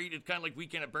cooperate, it's kind of like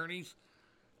Weekend at Bernie's.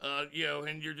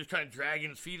 And you're just kind of dragging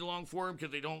his feet along for him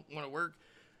because they don't want to work.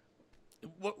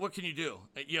 What can you do?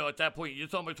 At that point, you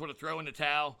just almost want to throw in the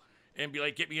towel and be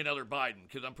like, get me another Biden,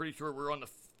 because I'm pretty sure we're on the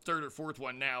 3rd or 4th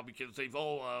one now, because they've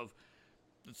all,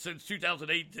 since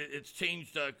 2008, it's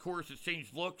changed course, it's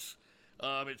changed looks,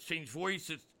 it's changed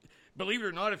voice. Believe it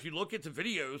or not, if you look at the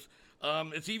videos,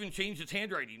 it's even changed its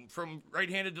handwriting from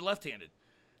right-handed to left-handed.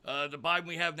 The Biden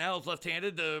we have now is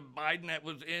left-handed. The Biden that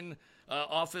was in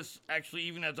office, actually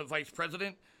even as a vice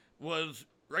president, was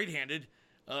right-handed.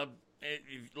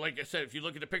 Like I said, if you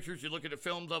look at the pictures, you look at the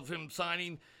films of him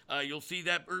signing, you'll see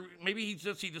that. Or maybe he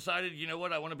decided, you know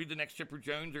what, I want to be the next Chipper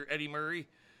Jones or Eddie Murray.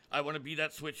 I want to be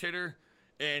that switch hitter.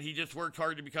 And he just worked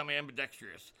hard to become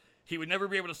ambidextrous. He would never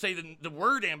be able to say the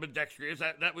word ambidextrous.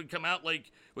 That would come out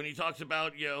like when he talks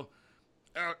about,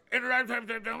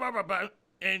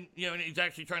 and he's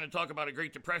actually trying to talk about a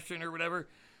Great Depression or whatever.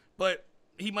 But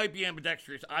he might be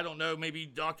ambidextrous. I don't know. Maybe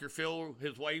Dr. Phil,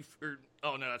 his wife,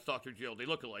 no, that's Dr. Jill. They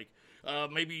look alike.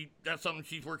 Maybe that's something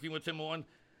she's working with him on.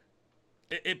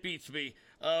 It beats me.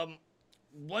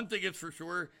 One thing is for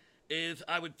sure is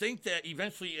I would think that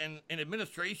eventually an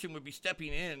administration would be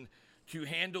stepping in to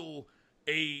handle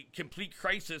a complete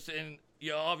crisis. And,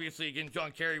 obviously, again,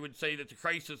 John Kerry would say that the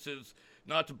crisis is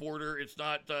not the border. It's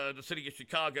not the city of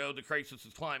Chicago. The crisis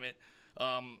is climate.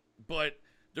 But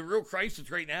the real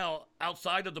crisis right now,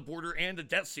 outside of the border and the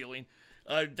debt ceiling,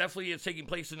 definitely is taking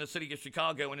place in the city of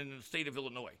Chicago and in the state of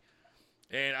Illinois.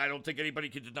 And I don't think anybody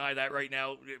can deny that right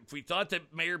now. If we thought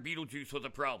that Mayor Beetlejuice was a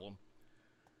problem,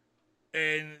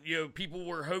 and, people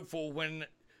were hopeful when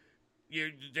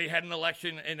they had an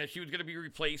election and that she was going to be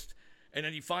replaced, and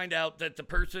then you find out that the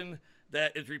person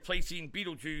that is replacing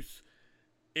Beetlejuice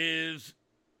is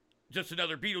just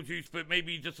another Beetlejuice, but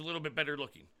maybe just a little bit better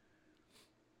looking.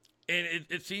 And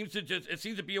it seems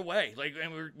to be a way. Like,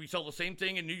 and we saw the same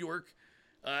thing in New York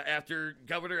after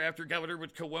governor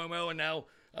with Cuomo, and now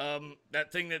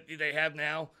that thing that they have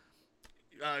now.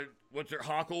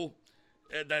 Hochul,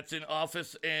 that's in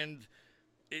office, and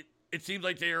it seems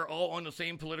like they are all on the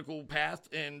same political path,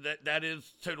 and that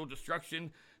is total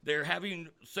destruction. They're having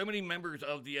so many members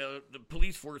of the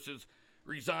police forces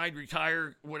resign,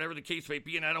 retire, whatever the case may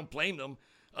be, and I don't blame them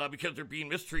because they're being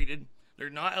mistreated. They're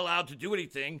not allowed to do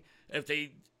anything if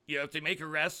they make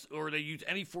arrests or they use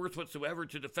any force whatsoever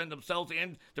to defend themselves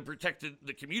and to protect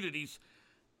the communities.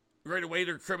 Right away,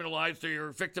 they're criminalized, they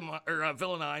are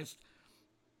villainized,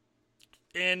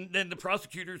 and then the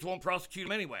prosecutors won't prosecute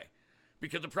them anyway,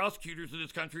 because the prosecutors in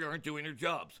this country aren't doing their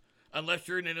jobs. Unless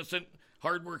you're an innocent,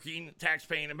 hardworking,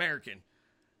 tax-paying American,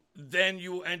 then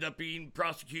you will end up being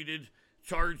prosecuted,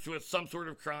 charged with some sort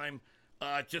of crime,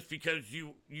 just because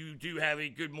you do have a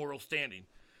good moral standing.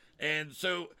 And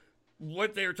so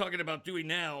what they're talking about doing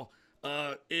now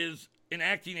is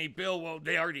enacting a bill. Well,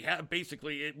 they already have,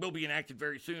 basically. It will be enacted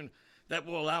very soon, that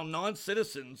will allow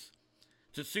non-citizens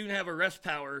to soon have arrest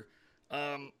power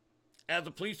as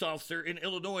a police officer in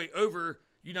Illinois over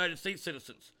United States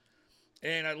citizens.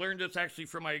 And I learned this actually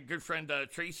from my good friend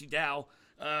Tracy Dow.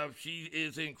 She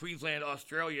is in Queensland,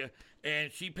 Australia,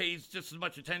 and she pays just as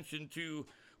much attention to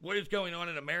what is going on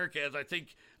in America as I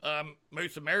think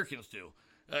most Americans do.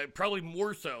 Probably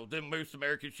more so than most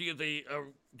Americans. She is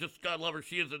just God love her,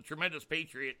 she is a tremendous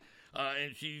patriot,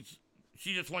 and she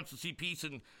just wants to see peace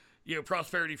and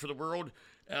prosperity for the world,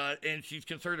 and she's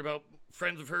concerned about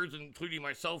friends of hers, including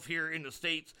myself here in the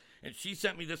States. And she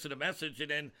sent me this in a message, and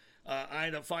then I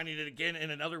ended up finding it again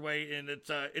in another way, and it's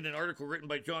in an article written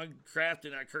by John Kraft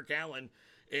and Kirk Allen,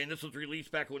 and this was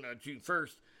released back on June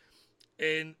 1st,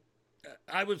 and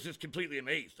I was just completely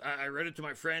amazed. I read it to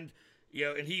my friend,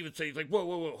 and he would say, he's like,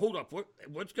 whoa, hold up,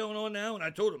 what's going on now? And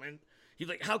I told him, and he's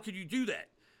like, how could you do that?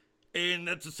 And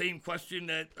that's the same question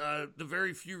that the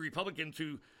very few Republicans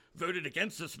who voted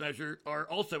against this measure are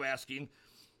also asking.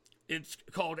 It's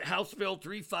called House Bill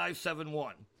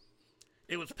 3571.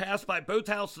 It was passed by both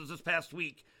houses this past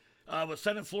week with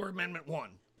Senate Floor Amendment 1.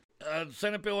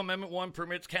 Senate Bill Amendment 1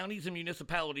 permits counties and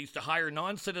municipalities to hire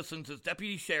non-citizens as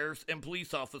deputy sheriffs and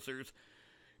police officers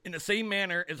in the same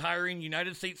manner as hiring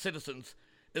United States citizens,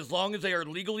 as long as they are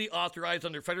legally authorized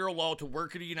under federal law to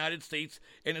work in the United States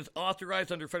and is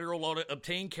authorized under federal law to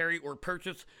obtain, carry, or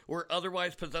purchase or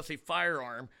otherwise possess a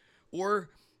firearm, or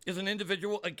is an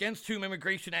individual against whom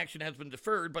immigration action has been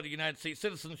deferred by the United States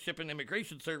Citizenship and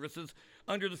Immigration Services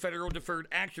under the Federal Deferred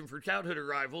Action for Childhood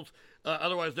Arrivals,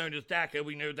 otherwise known as DACA.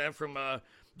 We know that from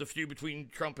the feud between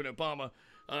Trump and Obama.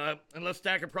 Unless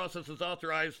DACA process is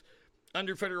authorized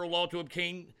under federal law to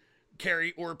obtain,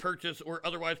 carry, or purchase, or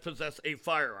otherwise possess a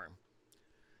firearm.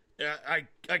 I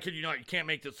kid you not, you can't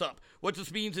make this up. What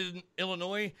this means in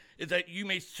Illinois is that you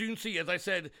may soon see, as I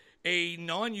said, a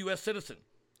non-U.S. citizen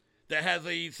that has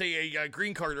a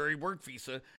green card or a work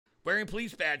visa wearing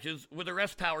police badges with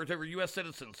arrest powers over U.S.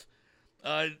 citizens.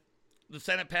 The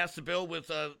Senate passed the bill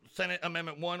with Senate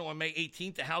Amendment 1 on May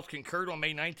 18th. The House concurred on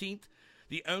May 19th.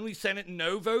 The only Senate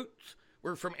no votes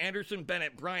were from Anderson,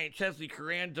 Bennett, Bryant, Chesley,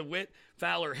 Coran, DeWitt,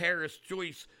 Fowler, Harris,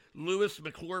 Joyce, Lewis,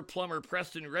 McClure, Plummer,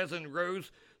 Preston, Rezin,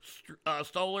 Rose,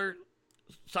 Stoller,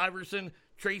 Syverson,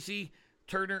 Tracy,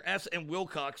 Turner, S., and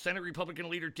Wilcox. Senate Republican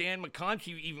leader Dan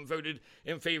McConkey even voted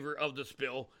in favor of this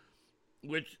bill,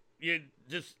 which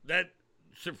that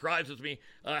surprises me.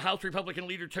 House Republican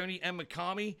leader Tony M.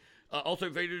 McCamey also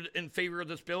voted in favor of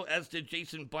this bill, as did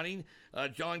Jason Bunning,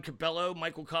 John Cabello,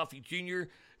 Michael Coffey Jr.,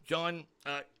 John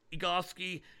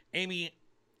Egosky, Amy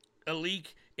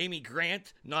Aleek, Amy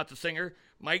Grant, not the singer,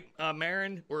 Mike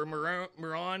Maron, or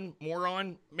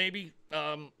Moron, maybe,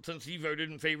 since he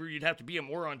voted in favor. You'd have to be a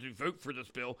moron to vote for this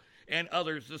bill, and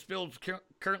others. This bill is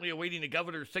currently awaiting the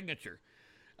governor's signature.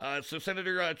 So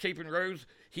Senator Chapin Rose,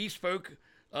 he spoke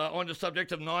on the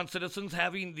subject of non-citizens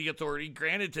having the authority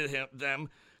granted to them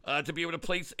to be able to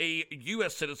place a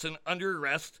U.S. citizen under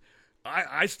arrest.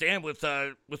 I stand with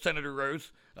Senator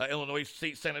Rose, Illinois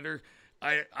State Senator.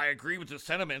 I agree with his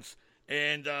sentiments,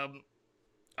 and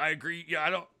I agree.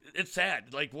 Yeah, it's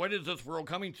sad. Like, what is this world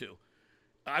coming to?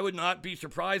 I would not be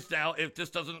surprised now if this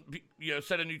doesn't,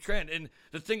 set a new trend. And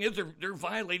the thing is, they're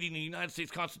violating the United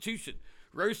States Constitution.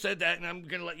 Rose said that, and I'm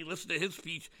going to let you listen to his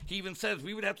speech. He even says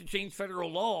we would have to change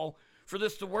federal law for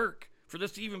this to work, for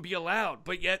this to even be allowed.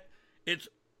 But yet, it's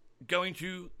going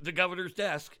to the governor's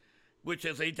desk, which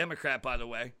is a Democrat, by the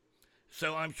way.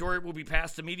 So I'm sure it will be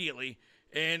passed immediately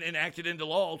and enacted into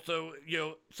law. So,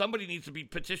 somebody needs to be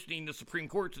petitioning the Supreme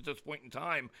Court at this point in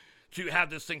time to have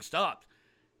this thing stopped.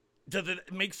 Does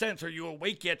it make sense? Are you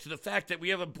awake yet to the fact that we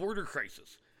have a border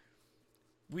crisis?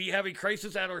 We have a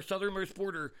crisis at our southernmost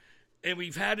border, and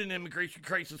we've had an immigration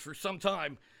crisis for some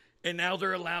time, and now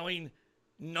they're allowing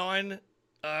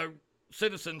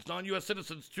citizens, non-U.S.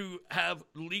 citizens, to have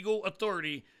legal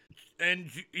authority and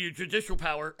judicial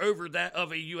power over that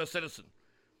of a U.S. citizen.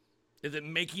 Is it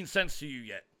making sense to you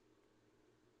yet?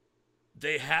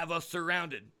 They have us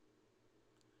surrounded.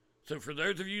 So for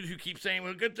those of you who keep saying,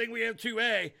 well, good thing we have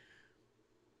 2A,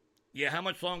 yeah, how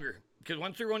much longer? Because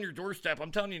once they're on your doorstep,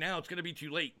 I'm telling you now, it's going to be too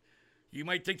late. You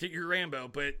might think that you're Rambo,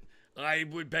 but I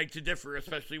would beg to differ,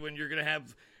 especially when you're going to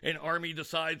have an army the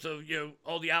size of,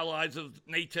 all the allies of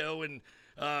NATO, and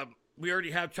we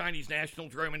already have Chinese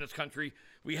nationals roaming this country.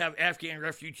 We have Afghan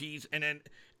refugees, and then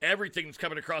everything's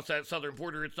coming across that southern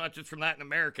border. It's not just from Latin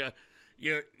America.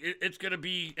 It's going to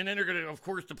be, and then they're going to, of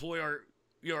course, deploy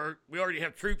we already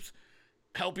have troops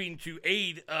helping to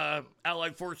aid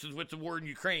allied forces with the war in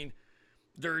Ukraine.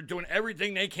 They're doing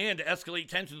everything they can to escalate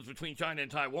tensions between China and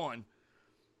Taiwan.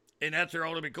 And that's their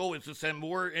ultimate goal, is to send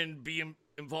more and be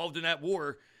involved in that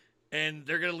war. And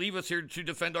they're going to leave us here to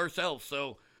defend ourselves.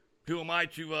 So who am I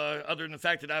to, other than the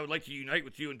fact that I would like to unite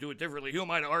with you and do it differently, who am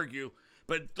I to argue?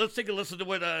 But let's take a listen to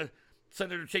what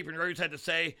Senator Chapin Rose had to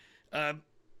say. I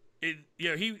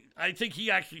think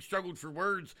he actually struggled for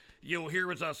words, here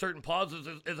with certain pauses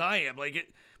as I am.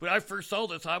 When I first saw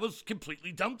this, I was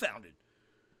completely dumbfounded.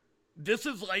 This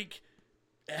is like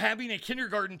having a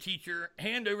kindergarten teacher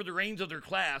hand over the reins of their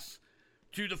class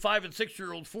to the 5 and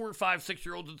 6-year-olds, 4, 5,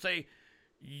 6-year-olds, and say,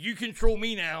 you control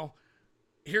me now.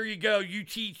 Here you go. You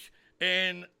teach,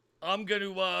 and I'm going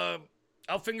to,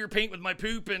 I'll finger paint with my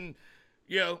poop, and,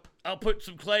 I'll put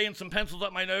some clay and some pencils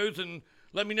up my nose, and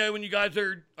let me know when you guys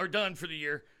are done for the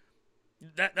year.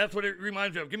 That's what it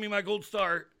reminds me of. Give me my gold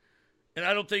star. And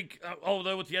I don't think,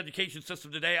 although with the education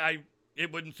system today,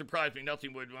 it wouldn't surprise me.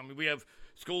 Nothing would. I mean, we have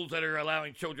schools that are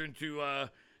allowing children to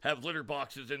have litter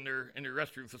boxes in their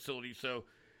restroom facilities. So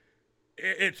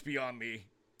it's beyond me.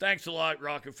 Thanks a lot,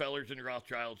 Rockefellers and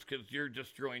Rothschilds, because you're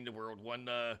destroying the world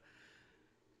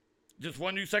just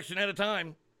one new section at a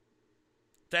time.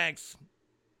 Thanks.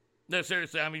 No,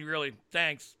 seriously, I mean, really,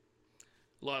 thanks.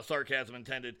 A lot of sarcasm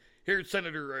intended. Here's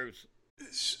Senator Rose.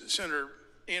 Senator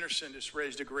Anderson just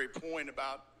raised a great point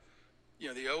about,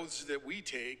 the oaths that we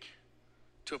take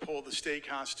to uphold the state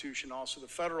constitution, also the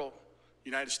federal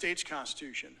United States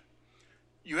Constitution.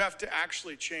 You have to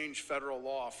actually change federal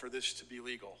law for this to be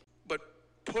legal. But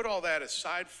put all that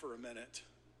aside for a minute.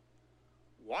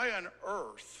 Why on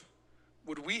earth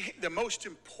would the most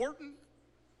important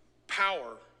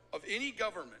power of any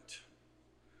government,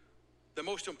 the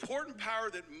most important power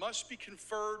that must be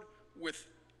conferred with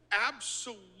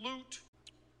absolute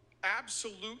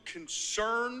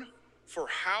concern for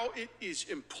how it is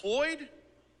employed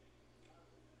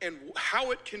and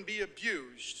how it can be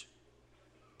abused,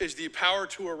 is the power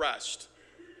to arrest.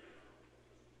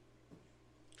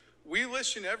 We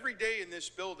listen every day in this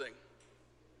building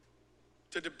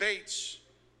to debates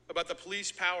about the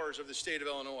police powers of the state of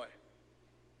Illinois.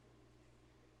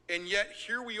 And yet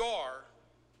here we are,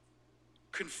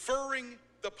 conferring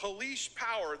the police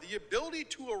power, the ability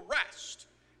to arrest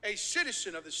a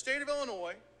citizen of the state of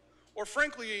Illinois, or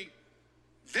frankly, a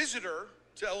visitor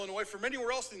to Illinois from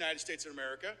anywhere else in the United States of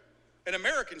America, an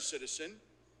American citizen,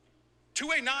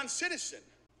 to a non-citizen.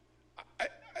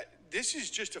 This is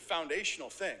just a foundational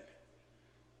thing.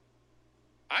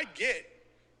 I get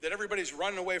that everybody's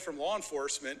running away from law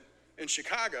enforcement in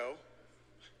Chicago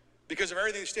because of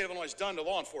everything the state of Illinois has done to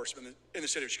law enforcement in the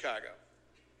city of Chicago.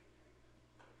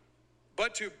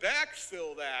 But to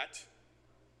backfill that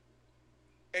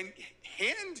and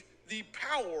hand the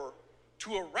power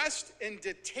to arrest and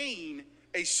detain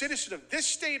a citizen of this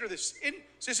state or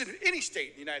citizen of any state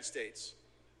in the United States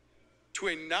to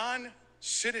a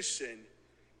non-citizen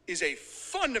is a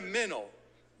fundamental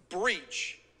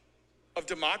breach of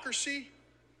democracy.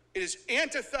 It is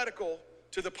antithetical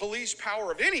to the police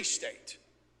power of any state.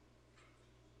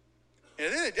 And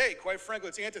at the end of the day, quite frankly,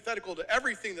 it's antithetical to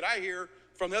everything that I hear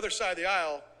from the other side of the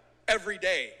aisle every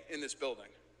day in this building.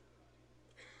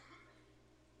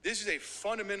 This is a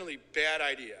fundamentally bad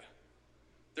idea.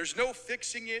 There's no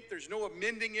fixing it. There's no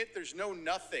amending it. There's no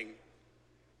nothing.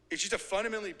 It's just a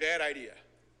fundamentally bad idea.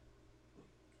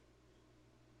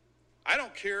 I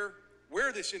don't care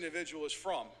where this individual is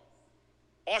from.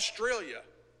 Australia,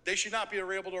 they should not be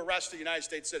able to arrest a United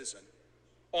States citizen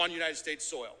on United States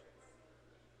soil.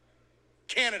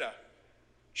 Canada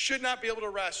should not be able to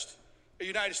arrest a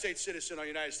United States citizen on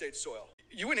United States soil.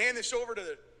 You wouldn't hand this over to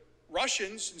the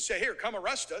Russians and say, here, come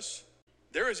arrest us.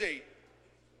 There is a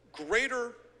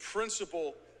greater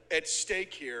principle at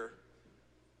stake here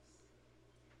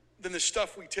than the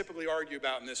stuff we typically argue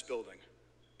about in this building.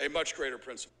 A much greater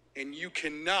principle. And you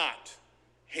cannot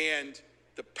hand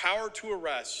the power to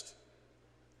arrest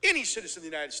any citizen of the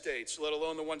United States, let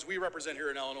alone the ones we represent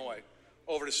here in Illinois,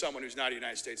 over to someone who's not a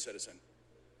United States citizen.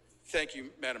 Thank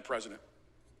you, Madam President.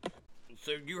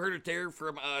 So you heard it there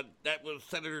from, that was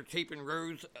Senator Chapin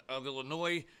Rose of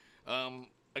Illinois.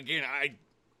 Again,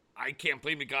 I can't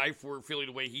blame the guy for feeling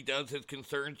the way he does, his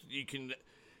concerns. You can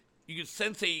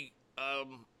sense a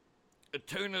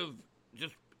tone of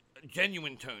just a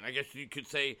genuine tone, I guess you could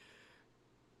say,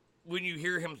 when you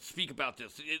hear him speak about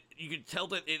this. You can tell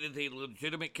that it is a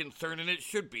legitimate concern, and it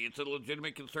should be. It's a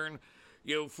legitimate concern,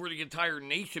 for the entire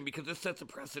nation, because this sets a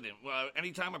precedent.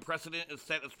 Anytime a precedent is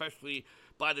set, especially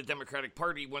by the Democratic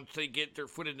Party, once they get their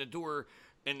foot in the door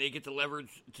and they get the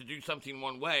leverage to do something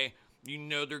one way,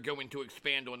 they're going to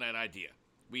expand on that idea.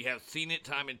 We have seen it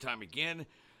time and time again.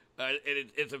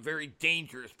 It's a very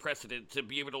dangerous precedent to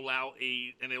be able to allow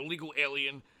an illegal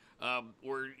alien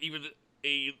or even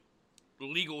a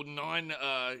legal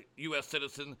non-U.S.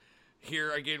 citizen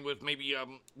here, again, with maybe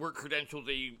work credentials,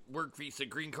 a work visa,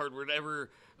 green card,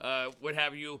 whatever, what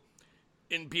have you,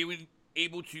 and being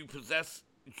able to possess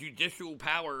judicial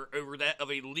power over that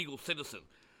of a legal citizen.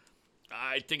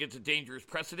 I think it's a dangerous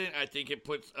precedent. I think it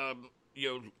puts,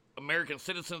 American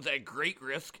citizens at great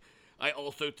risk. I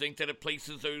also think that it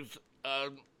places those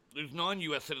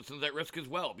non-U.S. citizens at risk as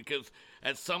well, because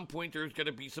at some point there's going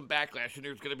to be some backlash and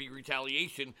there's going to be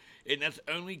retaliation, and that's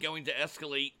only going to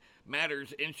escalate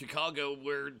matters in Chicago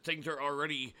where things are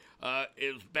already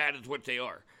as bad as what they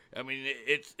are. I mean,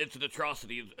 it's an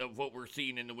atrocity of what we're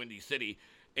seeing in the Windy City,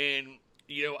 and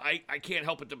I can't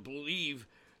help but to believe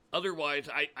otherwise.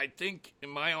 I think, in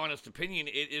my honest opinion,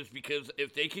 it is because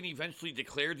if they can eventually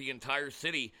declare the entire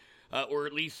city, or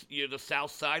at least the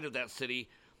south side of that city,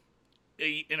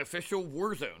 an official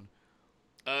war zone,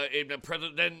 and the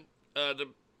president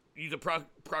use a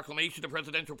proclamation, a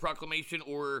presidential proclamation,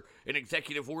 or an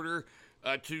executive order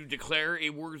to declare a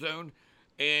war zone,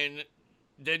 and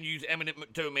then use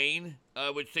eminent domain,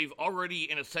 which they've already,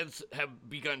 in a sense, have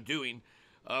begun doing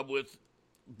with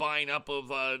buying up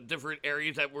of different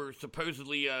areas that were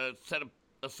supposedly set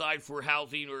aside for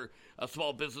housing or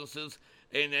small businesses,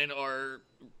 and then are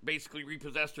basically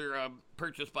repossessed or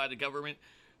purchased by the government.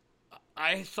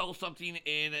 I saw something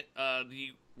in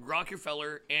the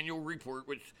Rockefeller annual report,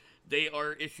 which they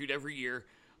are issued every year.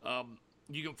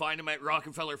 You can find them at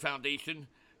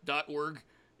RockefellerFoundation.org.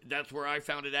 That's where I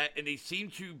found it at. And they seem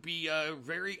to be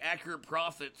very accurate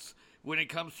profits when it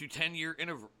comes to 10-year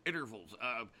intervals.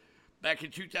 Back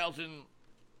in 2000,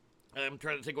 I'm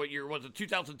trying to think what year it was, in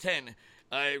 2010,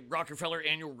 Rockefeller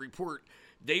annual report,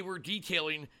 they were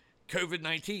detailing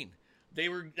COVID-19.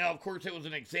 Now, of course, it was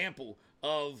an example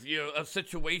of a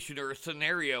situation or a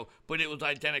scenario, but it was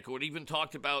identical. It even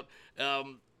talked about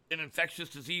an infectious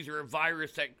disease or a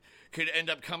virus that could end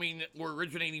up coming or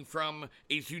originating from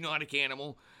a zoonotic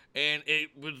animal, and it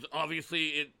was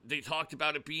obviously they talked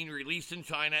about it being released in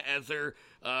China as their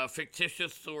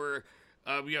fictitious or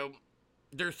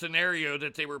their scenario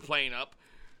that they were playing up.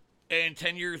 And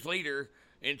 10 years later,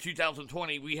 in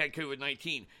 2020, we had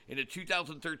COVID-19. In the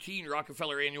 2013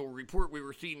 Rockefeller annual report, we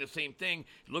were seeing the same thing.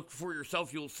 Look for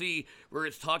yourself, you'll see where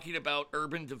it's talking about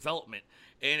urban development,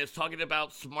 and it's talking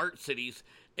about smart cities,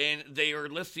 and they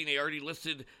already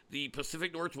listed the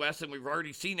Pacific Northwest, and we've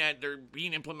already seen that they're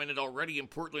being implemented already in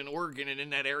Portland, Oregon, and in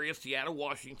that area, Seattle,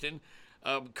 Washington,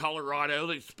 Colorado.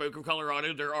 They spoke of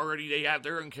Colorado. They have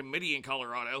their own committee in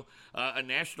Colorado, a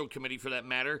national committee for that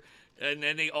matter. And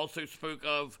then they also spoke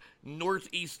of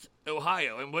Northeast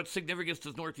Ohio. And what significance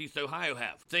does Northeast Ohio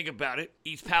have? Think about it.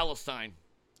 East Palestine,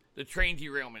 the train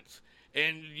derailments.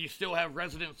 And you still have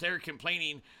residents there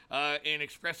complaining and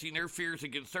expressing their fears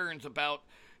and concerns about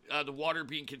the water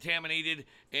being contaminated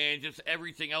and just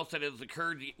everything else that has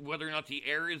occurred, whether or not the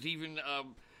air is even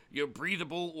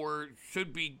breathable or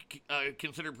should be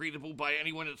considered breathable by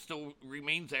anyone that still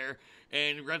remains there.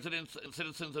 And residents and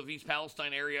citizens of East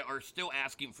Palestine area are still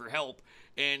asking for help,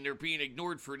 and they're being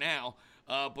ignored for now.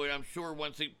 But I'm sure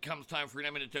once it comes time for an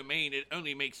eminent domain, it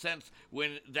only makes sense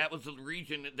when that was the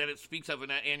region that it speaks of in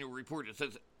that annual report. It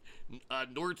says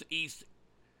Northeast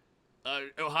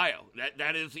Ohio.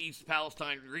 That is the East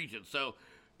Palestine region. So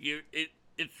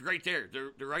it's right there.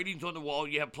 The writing's on the wall.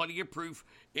 You have plenty of proof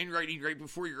in writing right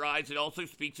before your eyes. It also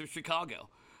speaks of Chicago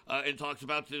and talks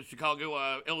about the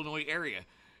Chicago, Illinois area.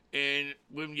 And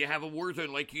when you have a war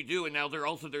zone like you do, and now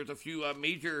there's a few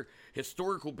major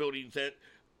historical buildings that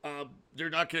they're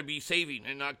not going to be saving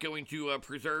and not going to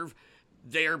preserve.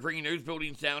 They are bringing those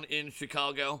buildings down in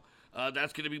Chicago.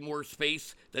 That's going to be more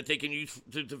space that they can use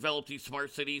to develop these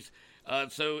smart cities.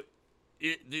 So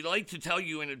they like to tell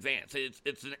you in advance.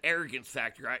 It's an arrogance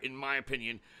factor, in my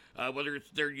opinion, whether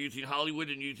they're using Hollywood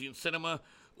and using cinema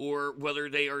or whether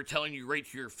they are telling you right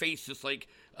to your face, just like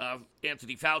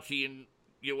Anthony Fauci in,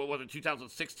 what was it,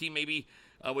 2016 maybe,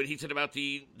 when he said about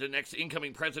the next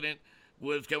incoming president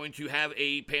was going to have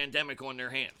a pandemic on their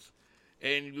hands.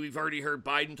 And we've already heard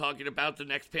Biden talking about the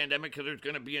next pandemic because there's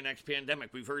going to be a next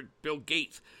pandemic. We've heard Bill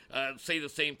Gates say the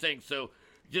same thing. So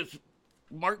just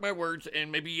mark my words,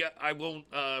 and maybe I won't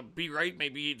be right.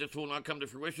 Maybe this will not come to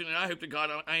fruition, and I hope to God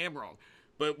I am wrong.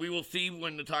 But we will see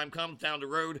when the time comes down the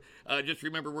road. Just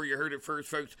remember where you heard it first,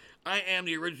 folks. I am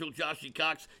the original Joshy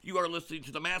Cox. You are listening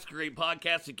to the MasQuerade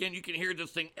Podcast. Again, you can hear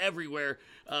this thing everywhere.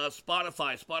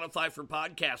 Spotify for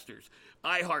podcasters,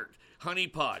 iHeart,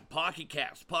 HoneyPod, Pocket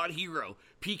Cast, Pod Hero,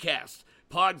 Pcast,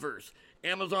 Podverse,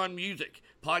 Amazon Music,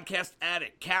 Podcast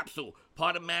Addict, Capsule,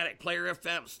 Podomatic, Player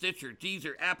FM, Stitcher,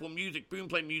 Deezer, Apple Music,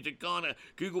 Boomplay Music, Ghana,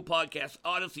 Google Podcasts,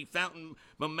 Odyssey, Fountain,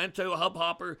 Memento,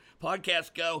 Hubhopper,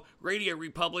 Podcast Go, Radio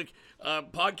Republic,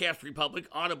 Podcast Republic,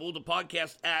 Audible, the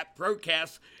Podcast app,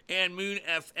 Procast, and Moon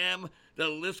FM. The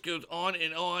list goes on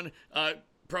and on.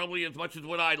 Probably as much as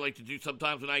what I'd like to do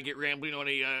sometimes when I get rambling on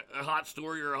a hot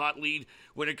story or a hot lead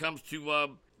when it comes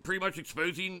to pretty much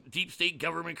exposing deep state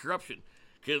government corruption,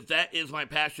 because that is my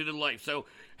passion in life. So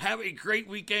have a great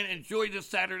weekend. Enjoy this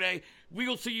Saturday. We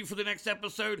will see you for the next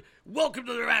episode. Welcome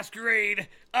to the MasQuerade.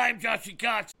 I'm Joshy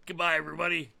Cox. Goodbye,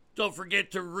 everybody. Don't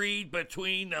forget to read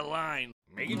between the lines.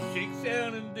 Making chicks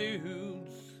out of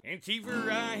dudes. Antifa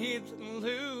riots and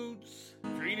loots.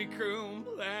 Adrenochrome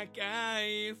black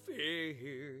eye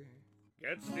affair.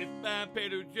 Got sniffed by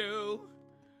Pedo Joe.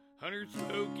 Hunters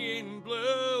smoking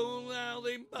blow. Now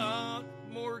they bought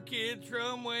more kids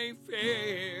from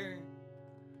Wayfair.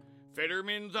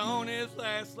 Fetterman's on his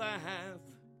last laugh.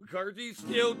 McCarthy's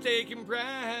still taking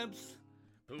bribes.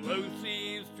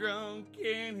 Pelosi is drunk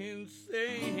and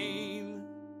insane.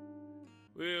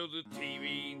 Well, the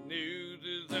TV news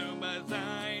is owned by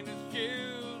Zionist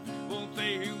Jews. Won't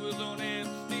say who was on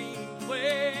Epstein's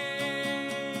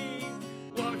plane.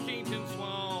 Washington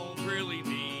swamp really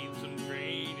needs some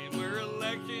training, where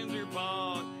elections are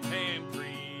bought and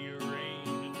prearranged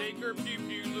to take our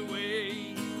pew-pews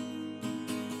away.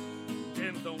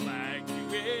 Dems don't like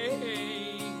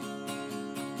UA.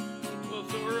 Well,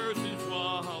 Soros and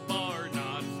Schwab are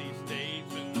Nazi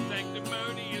statesmen.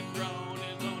 Sanctimonious drawn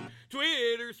is on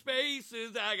Twitter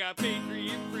Spaces. I got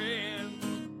patriot friends.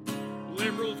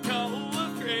 Liberals call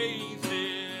us racist.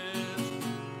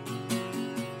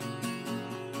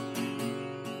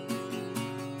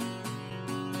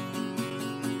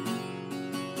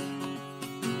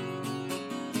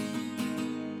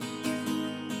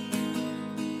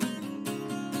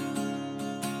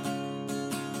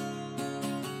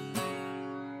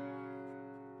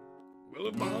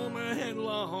 Well, Obama had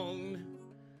longed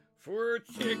for a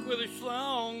chick with a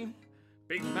schlong.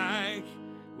 Big Mike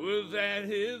was at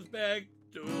his back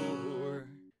door.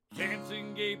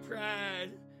 Jansen gay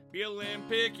pride, BLM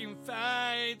picking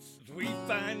fights. We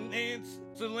finance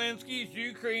Zelensky's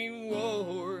Ukraine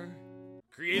war.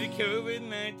 Created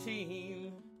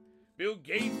COVID-19. Bill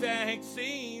Gates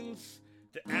vaccines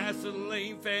to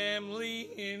isolate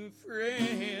family and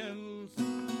friends.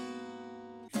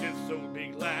 Just so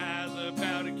big lies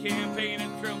about a campaign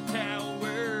at Trump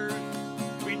Towers.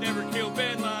 We never killed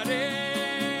Ben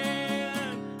Laden.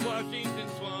 Washington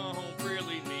swamp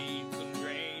really needs some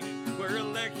draining, where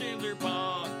elections are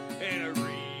bought and are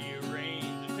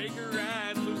rearranged to take our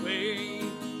rights away.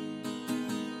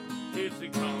 It's the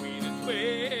communist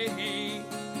way.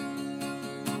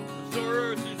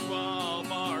 Soros and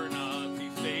Schwab are Nazi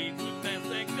statesmen. That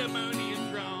sanctimonious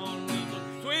drawn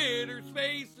is Twitter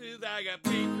Spaces. I got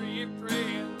patriot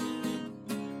friends.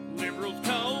 Liberals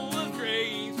call us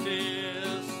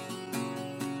racist.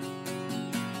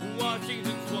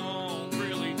 Washington swamp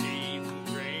really needs some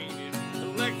draining.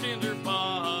 Elections are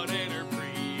bought and are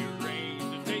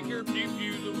prearranged to take our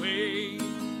pew-pews away.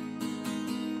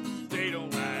 They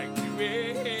don't like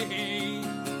UA.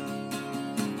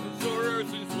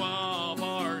 Soros and Schwab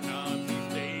are Nazi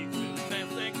statesmen. That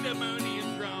sanctimonious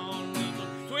drawn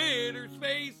is Twitter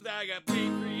Spaces. I got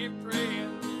patriot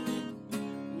friends.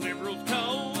 Liberals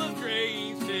call us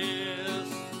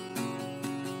racist.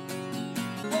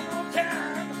 One more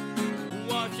time.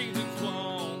 Washington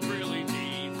swamp really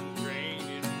needs some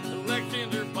draining.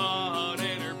 Elections are bought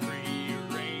and are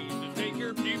prearranged to take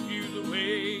our pew-pews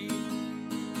away.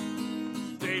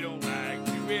 They don't like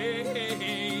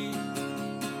UA.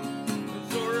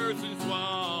 Soros and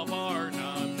Schwab are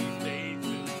Nazi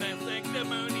statesmen. That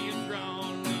sanctimonious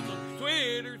drawn is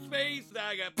Twitter Spaces.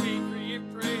 I got patriot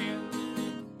friends.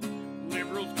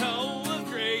 Liberals call